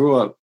 like I grew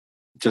up,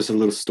 just a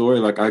little story,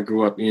 like I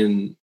grew up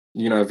in,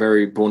 a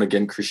very born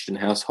again Christian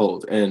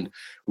household, and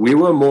we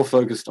were more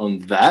focused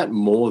on that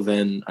more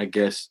than, I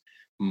guess,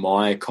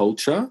 my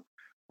culture.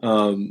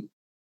 And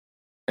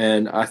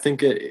I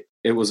think it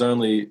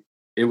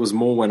was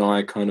more when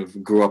I kind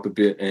of grew up a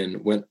bit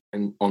and went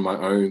on my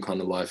own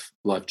kind of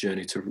life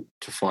journey to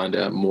find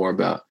out more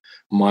about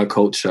my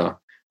culture,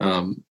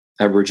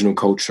 Aboriginal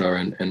culture,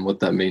 and what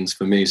that means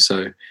for me.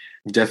 So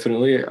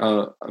definitely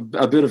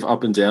a bit of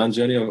up and down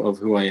journey of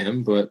who I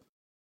am. But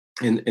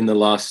in the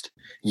last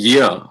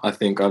year, I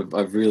think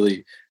I've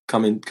really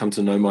come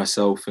to know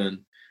myself and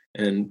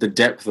the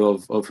depth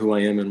of who I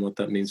am and what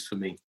that means for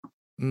me.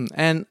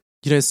 And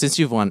since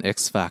you've won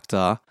X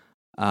Factor,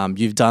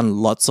 you've done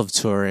lots of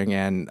touring,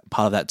 and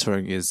part of that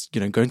touring is,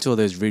 going to all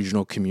those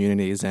regional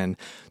communities and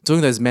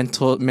doing those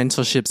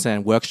mentorships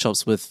and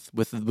workshops with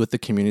the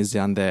communities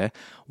down there.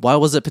 Why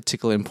was it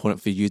particularly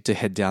important for you to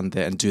head down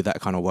there and do that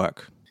kind of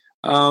work?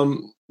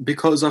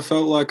 Because I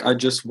felt like I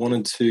just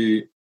wanted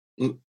to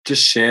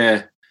just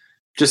share,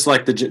 just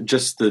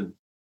the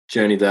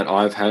journey that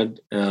I've had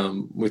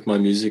with my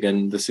music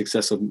and the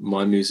success of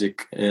my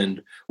music,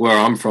 and where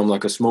I'm from,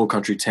 like a small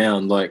country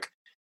town, like.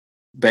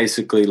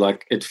 Basically,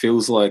 like it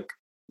feels like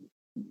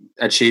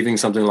achieving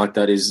something like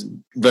that is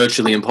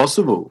virtually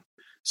impossible.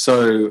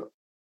 So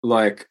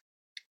like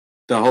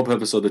the whole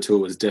purpose of the tour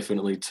was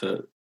definitely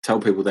to tell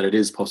people that it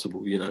is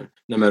possible,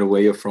 no matter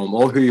where you're from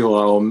or who you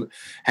are or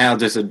how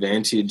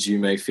disadvantaged you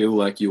may feel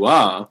like you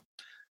are.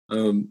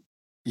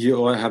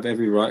 You have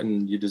every right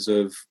and you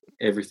deserve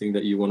everything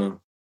that you want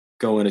to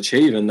go and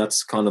achieve. And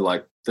that's kind of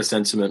like the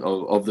sentiment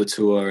of the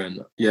tour.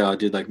 And yeah, I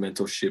did like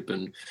mentorship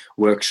and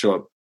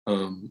workshop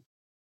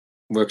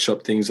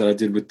things that I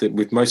did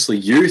with mostly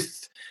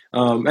youth,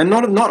 and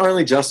not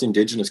only just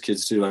Indigenous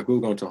kids too. Like we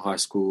were going to high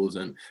schools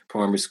and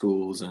primary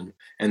schools and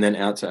then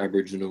out to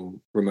Aboriginal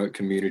remote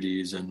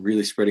communities and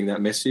really spreading that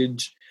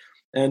message.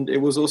 And it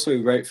was also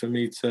great for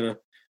me to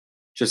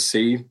just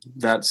see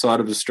that side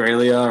of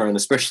Australia, and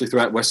especially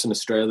throughout Western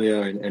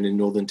Australia and in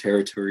Northern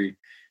Territory.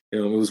 It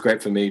was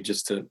great for me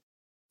just to,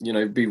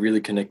 be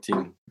really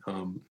connecting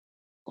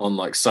on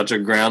like such a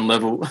ground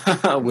level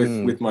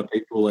with my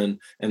people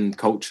and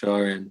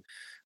culture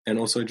and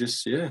also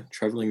just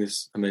traveling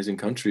this amazing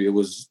country. It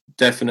was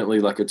definitely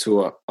like a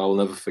tour I will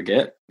never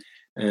forget,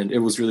 and it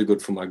was really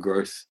good for my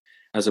growth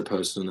as a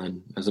person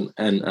and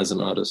as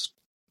an artist.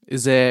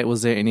 Was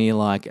there any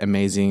like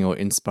amazing or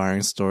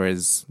inspiring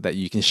stories that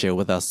you can share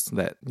with us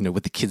that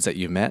with the kids that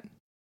you met?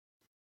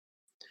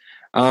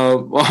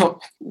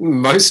 Well,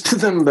 most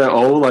of them, they're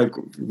all like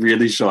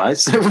really shy.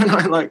 So when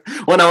I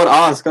would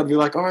ask, I'd be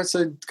like, all right,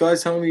 so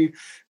guys, tell me,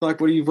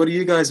 like, what are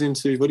you guys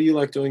into? What do you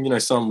like doing?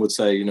 Some would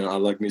say, I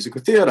like musical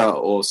theater,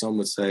 or some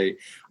would say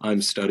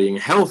I'm studying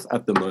health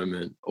at the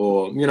moment,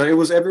 or, it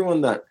was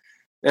everyone that,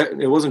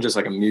 it wasn't just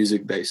like a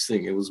music based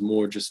thing. It was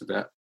more just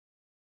about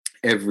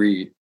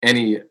every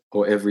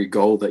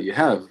goal that you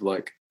have,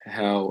 like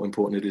how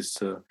important it is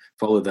to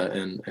follow that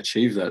and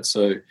achieve that.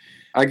 So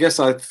I guess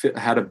I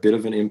had a bit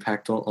of an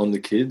impact on the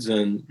kids,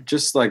 and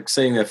just like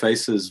seeing their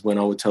faces when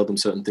I would tell them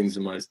certain things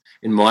in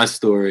my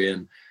story.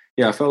 And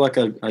yeah, I felt like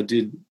I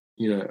did,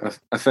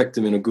 affect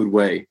them in a good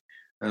way.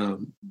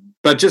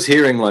 But just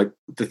hearing like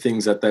the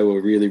things that they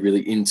were really,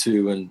 really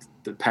into and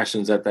the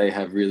passions that they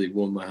have really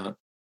warmed my heart.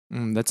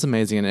 That's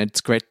amazing, and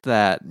it's great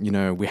that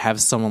we have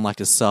someone like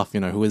yourself,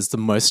 who is the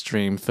most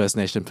streamed First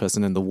Nation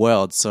person in the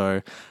world.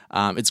 So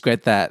it's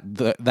great that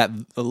that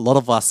a lot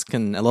of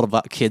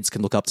our kids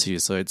can look up to you.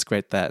 So it's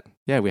great that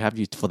we have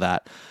you for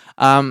that.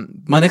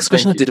 My next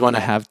question I did want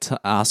to have to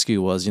ask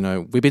you was,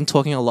 we've been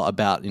talking a lot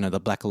about the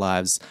Black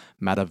Lives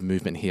Matter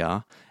movement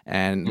here,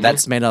 and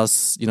that's made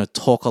us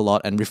talk a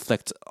lot and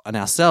reflect on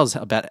ourselves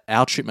about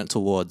our treatment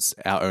towards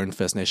our own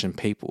First Nation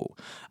people.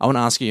 I want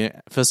to ask you,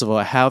 first of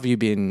all, how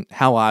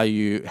are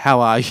you,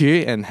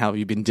 and how have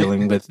you been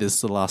dealing with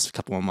this the last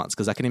couple of months?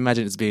 Because I can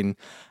imagine it's been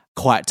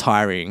quite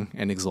tiring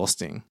and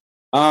exhausting.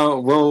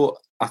 Well,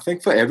 I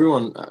think for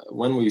everyone,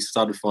 when we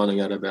started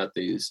finding out about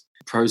these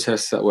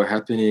protests that were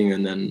happening,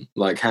 and then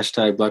like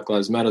hashtag Black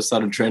Lives Matter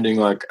started trending,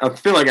 like I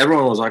feel like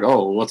everyone was like,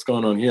 oh, what's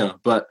going on here?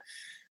 But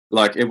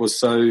like it was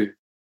so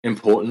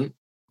important,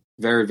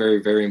 very,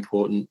 very, very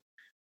important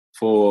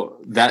for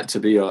that to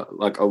be a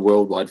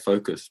worldwide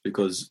focus,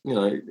 because,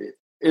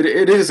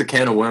 it is a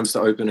can of worms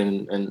to open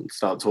and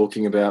start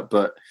talking about.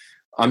 But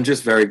I'm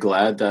just very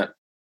glad that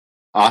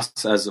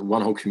us as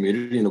one whole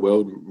community in the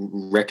world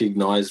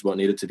recognized what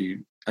needed to be,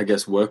 I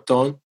guess, worked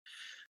on.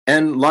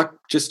 And like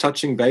just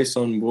touching base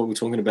on what we're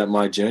talking about,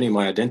 my journey,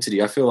 my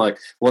identity, I feel like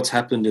what's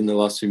happened in the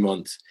last few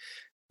months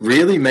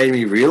really made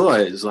me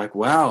realize, like,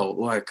 wow,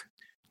 like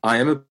I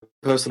am a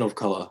person of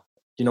color.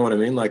 You know what I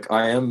mean? Like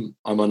I am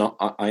a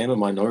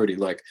minority.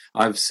 Like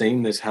I've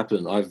seen this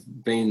happen. I've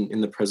been in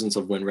the presence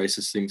of when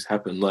racist things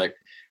happen. Like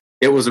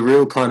it was a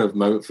real kind of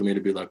moment for me to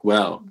be like,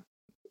 wow,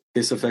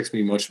 this affects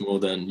me much more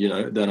than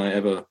I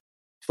ever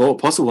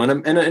thought possible.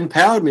 And it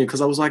empowered me, because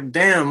I was like,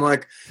 damn,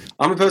 like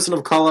I'm a person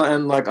of color,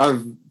 and like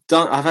I've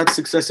had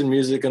success in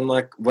music, and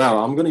like,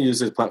 wow, I'm going to use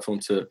this platform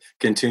to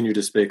continue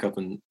to speak up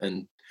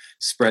and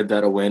spread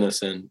that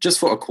awareness, and just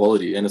for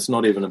equality. And it's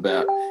not even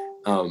about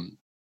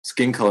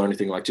skin color or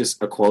anything, like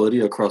just equality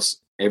across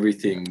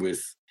everything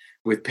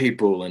with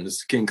people and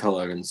skin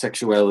color and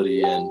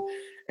sexuality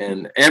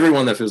and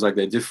everyone that feels like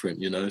they're different,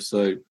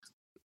 So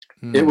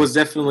it was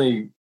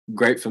definitely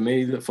great for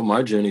me, for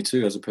my journey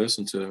too, as a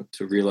person, to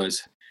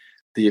realize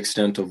the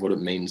extent of what it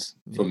means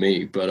for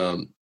me. But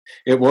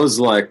it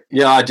was like,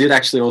 I did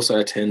actually also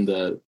attend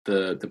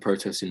the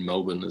protest in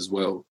Melbourne as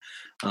well,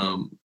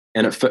 and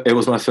it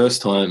was my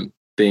first time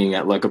being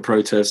at like a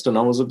protest, and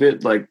I was a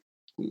bit like,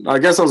 I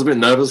guess I was a bit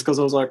nervous, because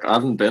I was like, I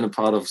haven't been a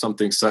part of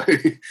something so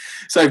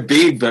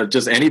big, but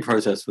just any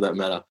protest for that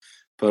matter.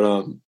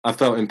 But I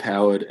felt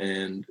empowered,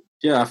 and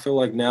I feel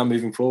like now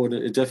moving forward,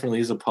 it definitely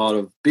is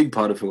a big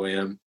part of who I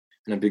am,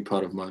 and a big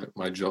part of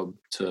my job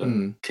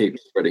to keep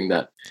spreading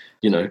that,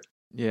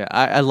 Yeah,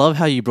 I love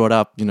how you brought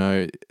up,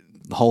 the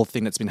whole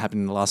thing that's been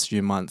happening in the last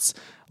few months.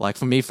 Like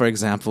for me, for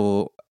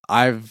example,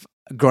 I've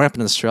grown up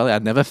in Australia.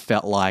 I've never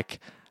felt like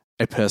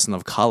a person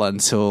of color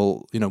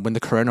until, when the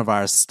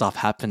coronavirus stuff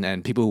happened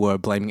and people were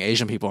blaming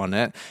Asian people on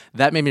it.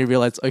 That made me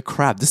realize, oh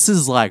crap, this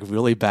is like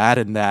really bad,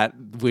 and that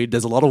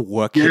there's a lot of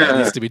work here that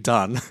needs to be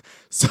done.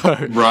 So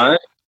right.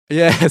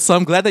 Yeah, so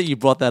I'm glad that you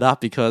brought that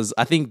up, because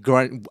I think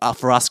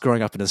for us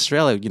growing up in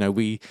Australia,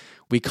 we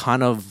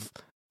kind of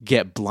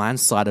get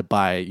blindsided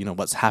by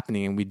what's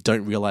happening, and we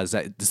don't realize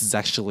that this is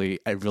actually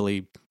a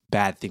really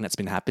bad thing that's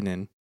been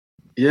happening.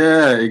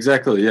 Yeah,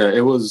 exactly. Yeah,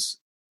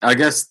 I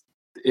guess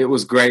it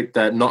was great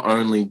that not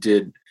only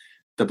did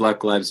the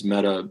Black Lives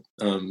Matter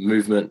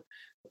movement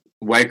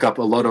wake up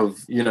a lot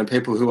of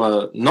people who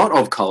are not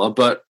of color,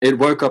 but it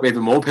woke up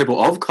even more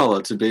people of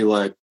color to be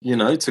like,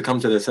 to come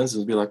to their senses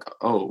and be like,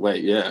 oh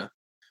wait, yeah,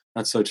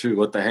 that's so true,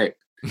 what the heck.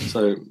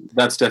 So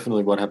that's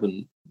definitely what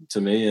happened to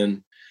me.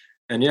 And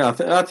I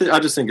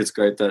just think it's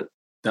great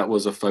that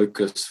was a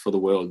focus for the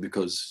world,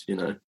 because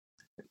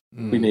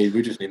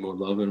we just need more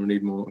love, and we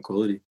need more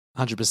equality.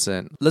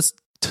 100%. Let's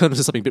turn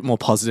to something a bit more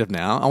positive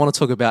now. I want to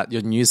talk about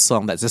your new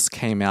song that just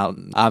came out.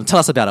 Tell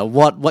us about it.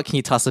 What can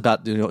you tell us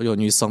about your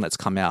new song that's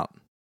come out?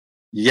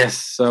 Yes.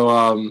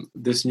 So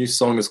this new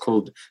song is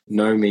called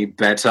Know Me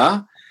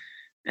Better.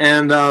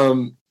 And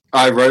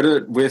I wrote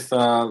it with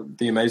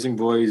the amazing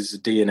boys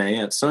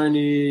DNA at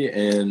Sony.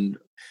 And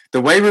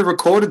the way we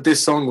recorded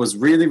this song was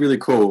really, really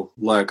cool.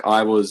 Like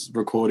I was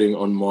recording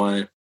on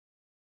my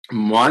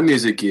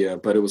music gear,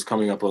 but it was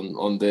coming up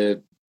on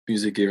their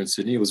music gear in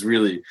Sydney. It was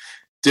really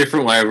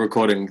different way of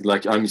recording.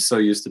 Like I'm so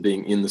used to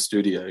being in the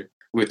studio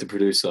with the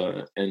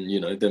producer and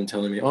them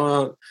telling me,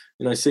 oh,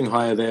 sing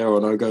higher there, or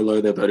no, go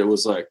low there. But it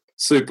was like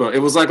super.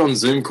 It was like on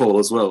Zoom call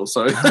as well.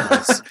 So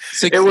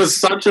it was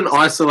such an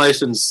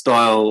isolation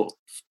style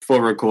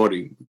for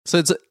recording.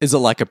 So is it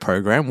like a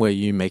program where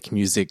you make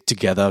music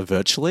together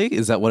virtually?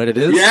 Is that what it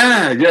is?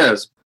 Yeah.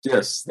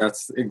 Yes,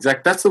 that's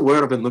the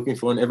word I've been looking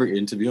for in every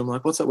interview. I'm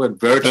like, what's that word?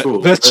 Virtual.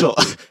 Virtual.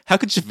 How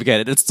could you forget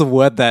it? It's the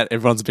word that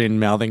everyone's been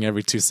mouthing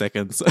every 2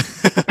 seconds.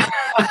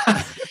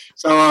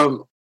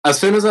 So as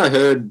soon as I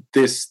heard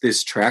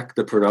this track,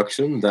 the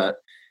production that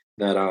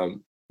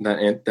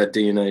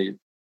DNA,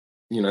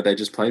 they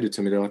just played it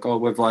to me. They're like, oh,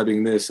 we're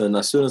vibing this. And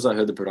as soon as I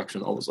heard the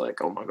production, I was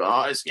like, oh my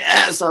gosh,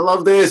 yes, I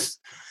love this.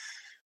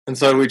 And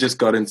so we just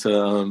got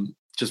into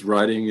just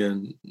writing,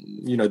 and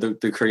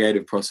the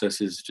creative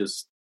process is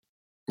just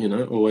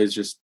always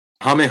just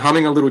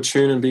humming a little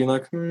tune and being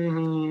like,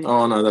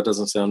 oh no, that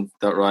doesn't sound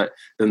that right.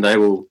 Then they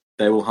will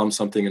hum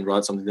something and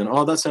write something. Then,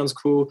 oh, that sounds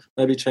cool.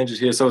 Maybe change it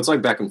here. So it's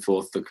like back and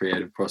forth, the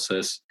creative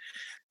process.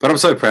 But I'm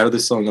so proud of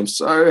this song. I'm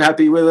so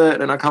happy with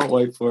it, and I can't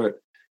wait for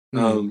it.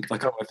 I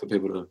can't wait for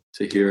people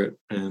to hear it.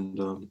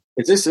 And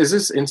is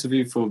this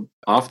interview for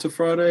after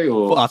Friday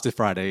or for after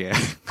Friday? Yeah,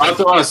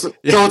 after us.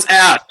 Yeah. So it's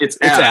out. It's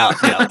out.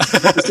 Yeah.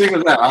 The thing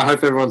is that I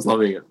hope everyone's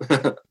loving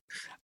it.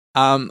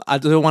 I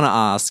do want to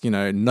ask,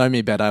 Know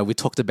Me Better. We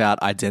talked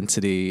about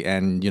identity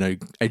and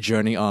a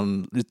journey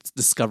on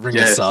discovering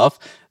yourself.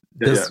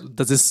 Does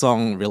this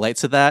song relate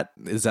to that?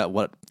 Is that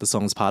what the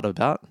song's part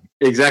about?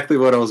 Exactly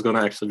what I was going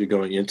to actually be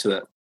going into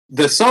that.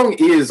 The song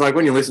is, like,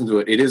 when you listen to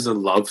it, it is a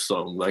love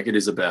song. Like, it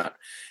is about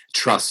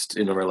trust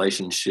in a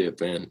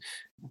relationship and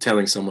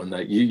telling someone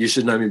that you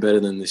should know me better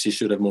than this. You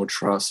should have more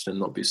trust and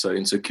not be so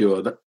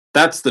insecure.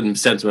 That's the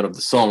sentiment of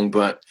the song.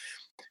 But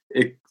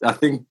I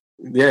think,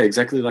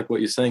 exactly like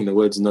what you're saying, the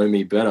words know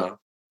me better.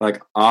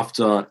 Like,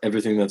 after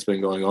everything that's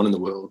been going on in the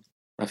world,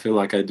 I feel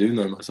like I do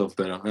know myself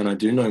better and I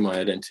do know my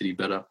identity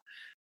better.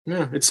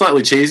 Yeah, it's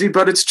slightly cheesy,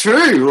 but it's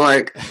true.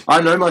 Like, I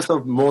know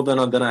myself more than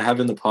I have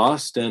in the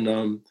past,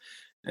 and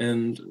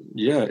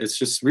it's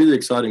just really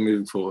exciting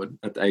moving forward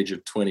at the age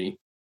of 20.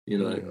 I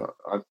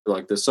feel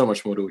like there's so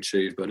much more to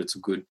achieve, but it's a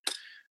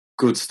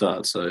good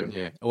start. So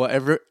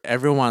well,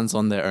 everyone's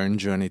on their own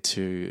journey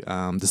to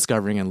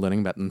discovering and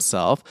learning about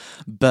themselves.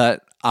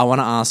 But I want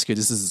to ask you,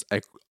 this is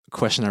a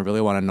question I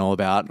really want to know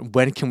about.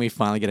 When can we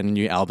finally get a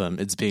new album?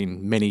 It's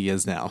been many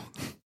years now.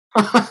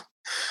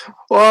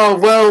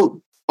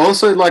 Well,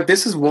 also, like,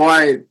 this is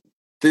why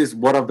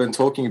what I've been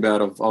talking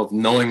about of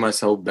knowing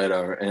myself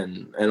better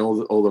and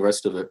all the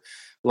rest of it.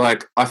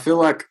 Like, I feel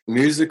like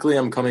musically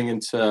I'm coming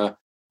into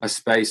a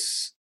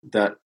space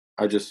that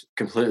I just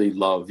completely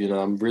love.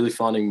 I'm really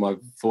finding my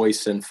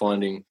voice and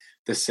finding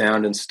the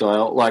sound and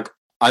style. Like,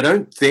 I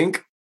don't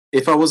think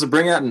if I was to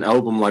bring out an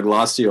album like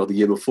last year or the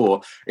year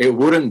before, it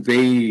wouldn't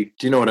be,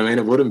 do you know what I mean?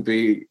 It wouldn't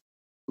be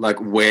like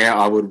where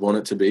I would want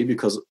it to be,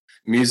 because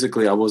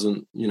musically I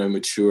wasn't,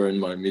 mature in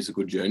my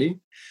musical journey.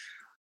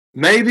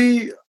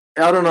 Maybe,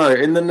 I don't know,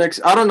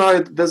 I don't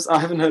know, I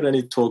haven't heard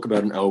any talk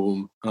about an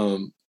album.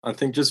 I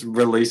think just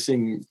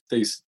releasing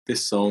this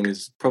song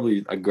is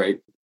probably a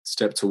great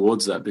step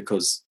towards that,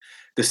 because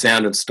the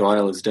sound and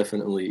style is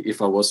definitely,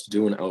 if I was to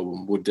do an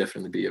album, would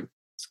definitely be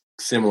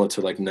similar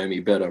to like Know Me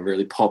Better,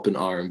 really pop and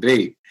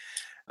R&B.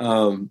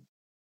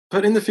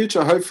 But in the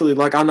future, hopefully,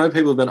 like, I know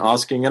people have been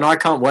asking, and I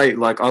can't wait.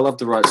 Like, I love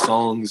to write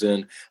songs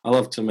and I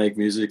love to make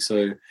music.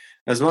 So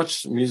as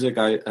much music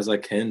as I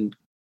can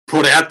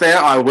put out there,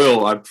 I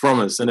will, I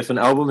promise. And if an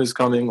album is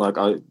coming, like,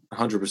 I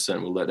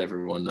 100% will let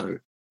everyone know.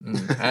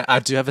 I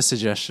do have a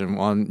suggestion.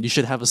 You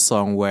should have a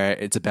song where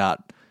it's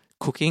about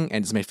cooking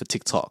and it's made for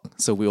TikTok,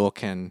 so we all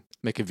can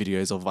make a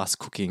videos of us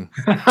cooking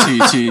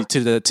to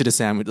the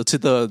sandwich, to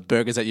the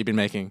burgers that you've been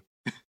making.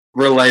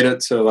 Relate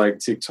it to like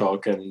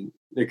TikTok, and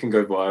it can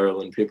go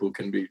viral, and people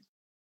can be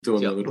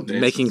doing their little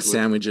dances, making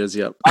sandwiches.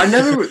 Yep. I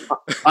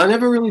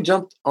never really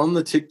jumped on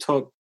the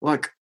TikTok.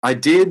 Like, I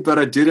did, but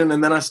I didn't,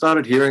 and then I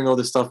started hearing all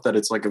this stuff that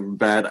it's like a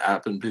bad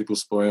app and people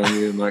spoil on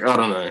you, and like, I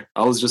don't know.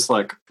 I was just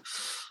like,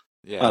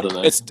 I don't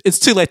know. It's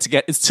too late to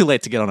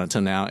get on it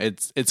till now.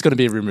 It's going to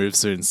be removed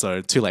soon,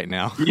 so too late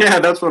now. Yeah,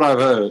 that's what I've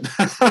heard.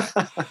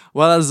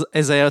 Well,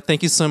 Isaiah,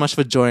 thank you so much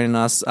for joining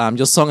us.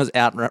 Your song is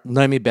out.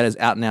 Know Me Better is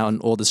out now on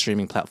all the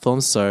streaming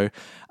platforms. So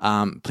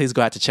please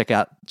go out to check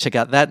out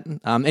that.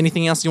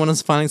 Anything else you want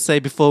to finally say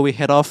before we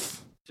head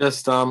off?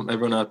 Just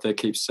everyone out there,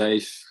 keep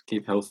safe,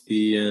 keep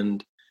healthy,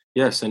 and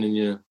sending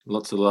you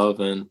lots of love,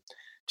 and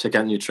check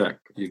out new track.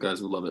 You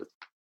guys will love it.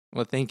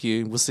 Well, thank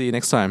you. We'll see you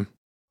next time.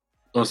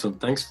 Awesome.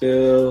 Thanks,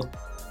 Phil.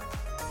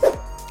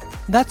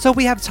 That's all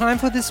we have time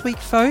for this week,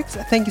 folks.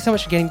 Thank you so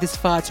much for getting this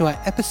far to our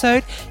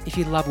episode. If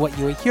you love what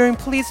you are hearing,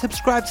 please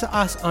subscribe to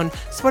us on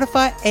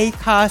Spotify,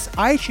 Acast,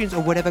 iTunes,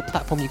 or whatever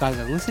platform you guys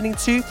are listening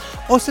to.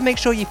 Also, make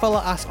sure you follow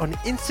us on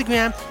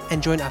Instagram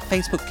and join our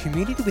Facebook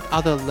community with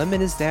other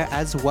Lemoners there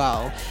as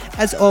well.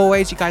 As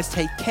always, you guys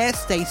take care,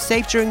 stay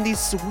safe during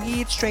these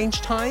weird,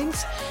 strange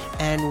times,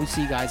 and we'll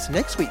see you guys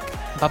next week.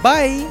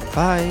 Bye-bye.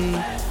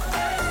 Bye.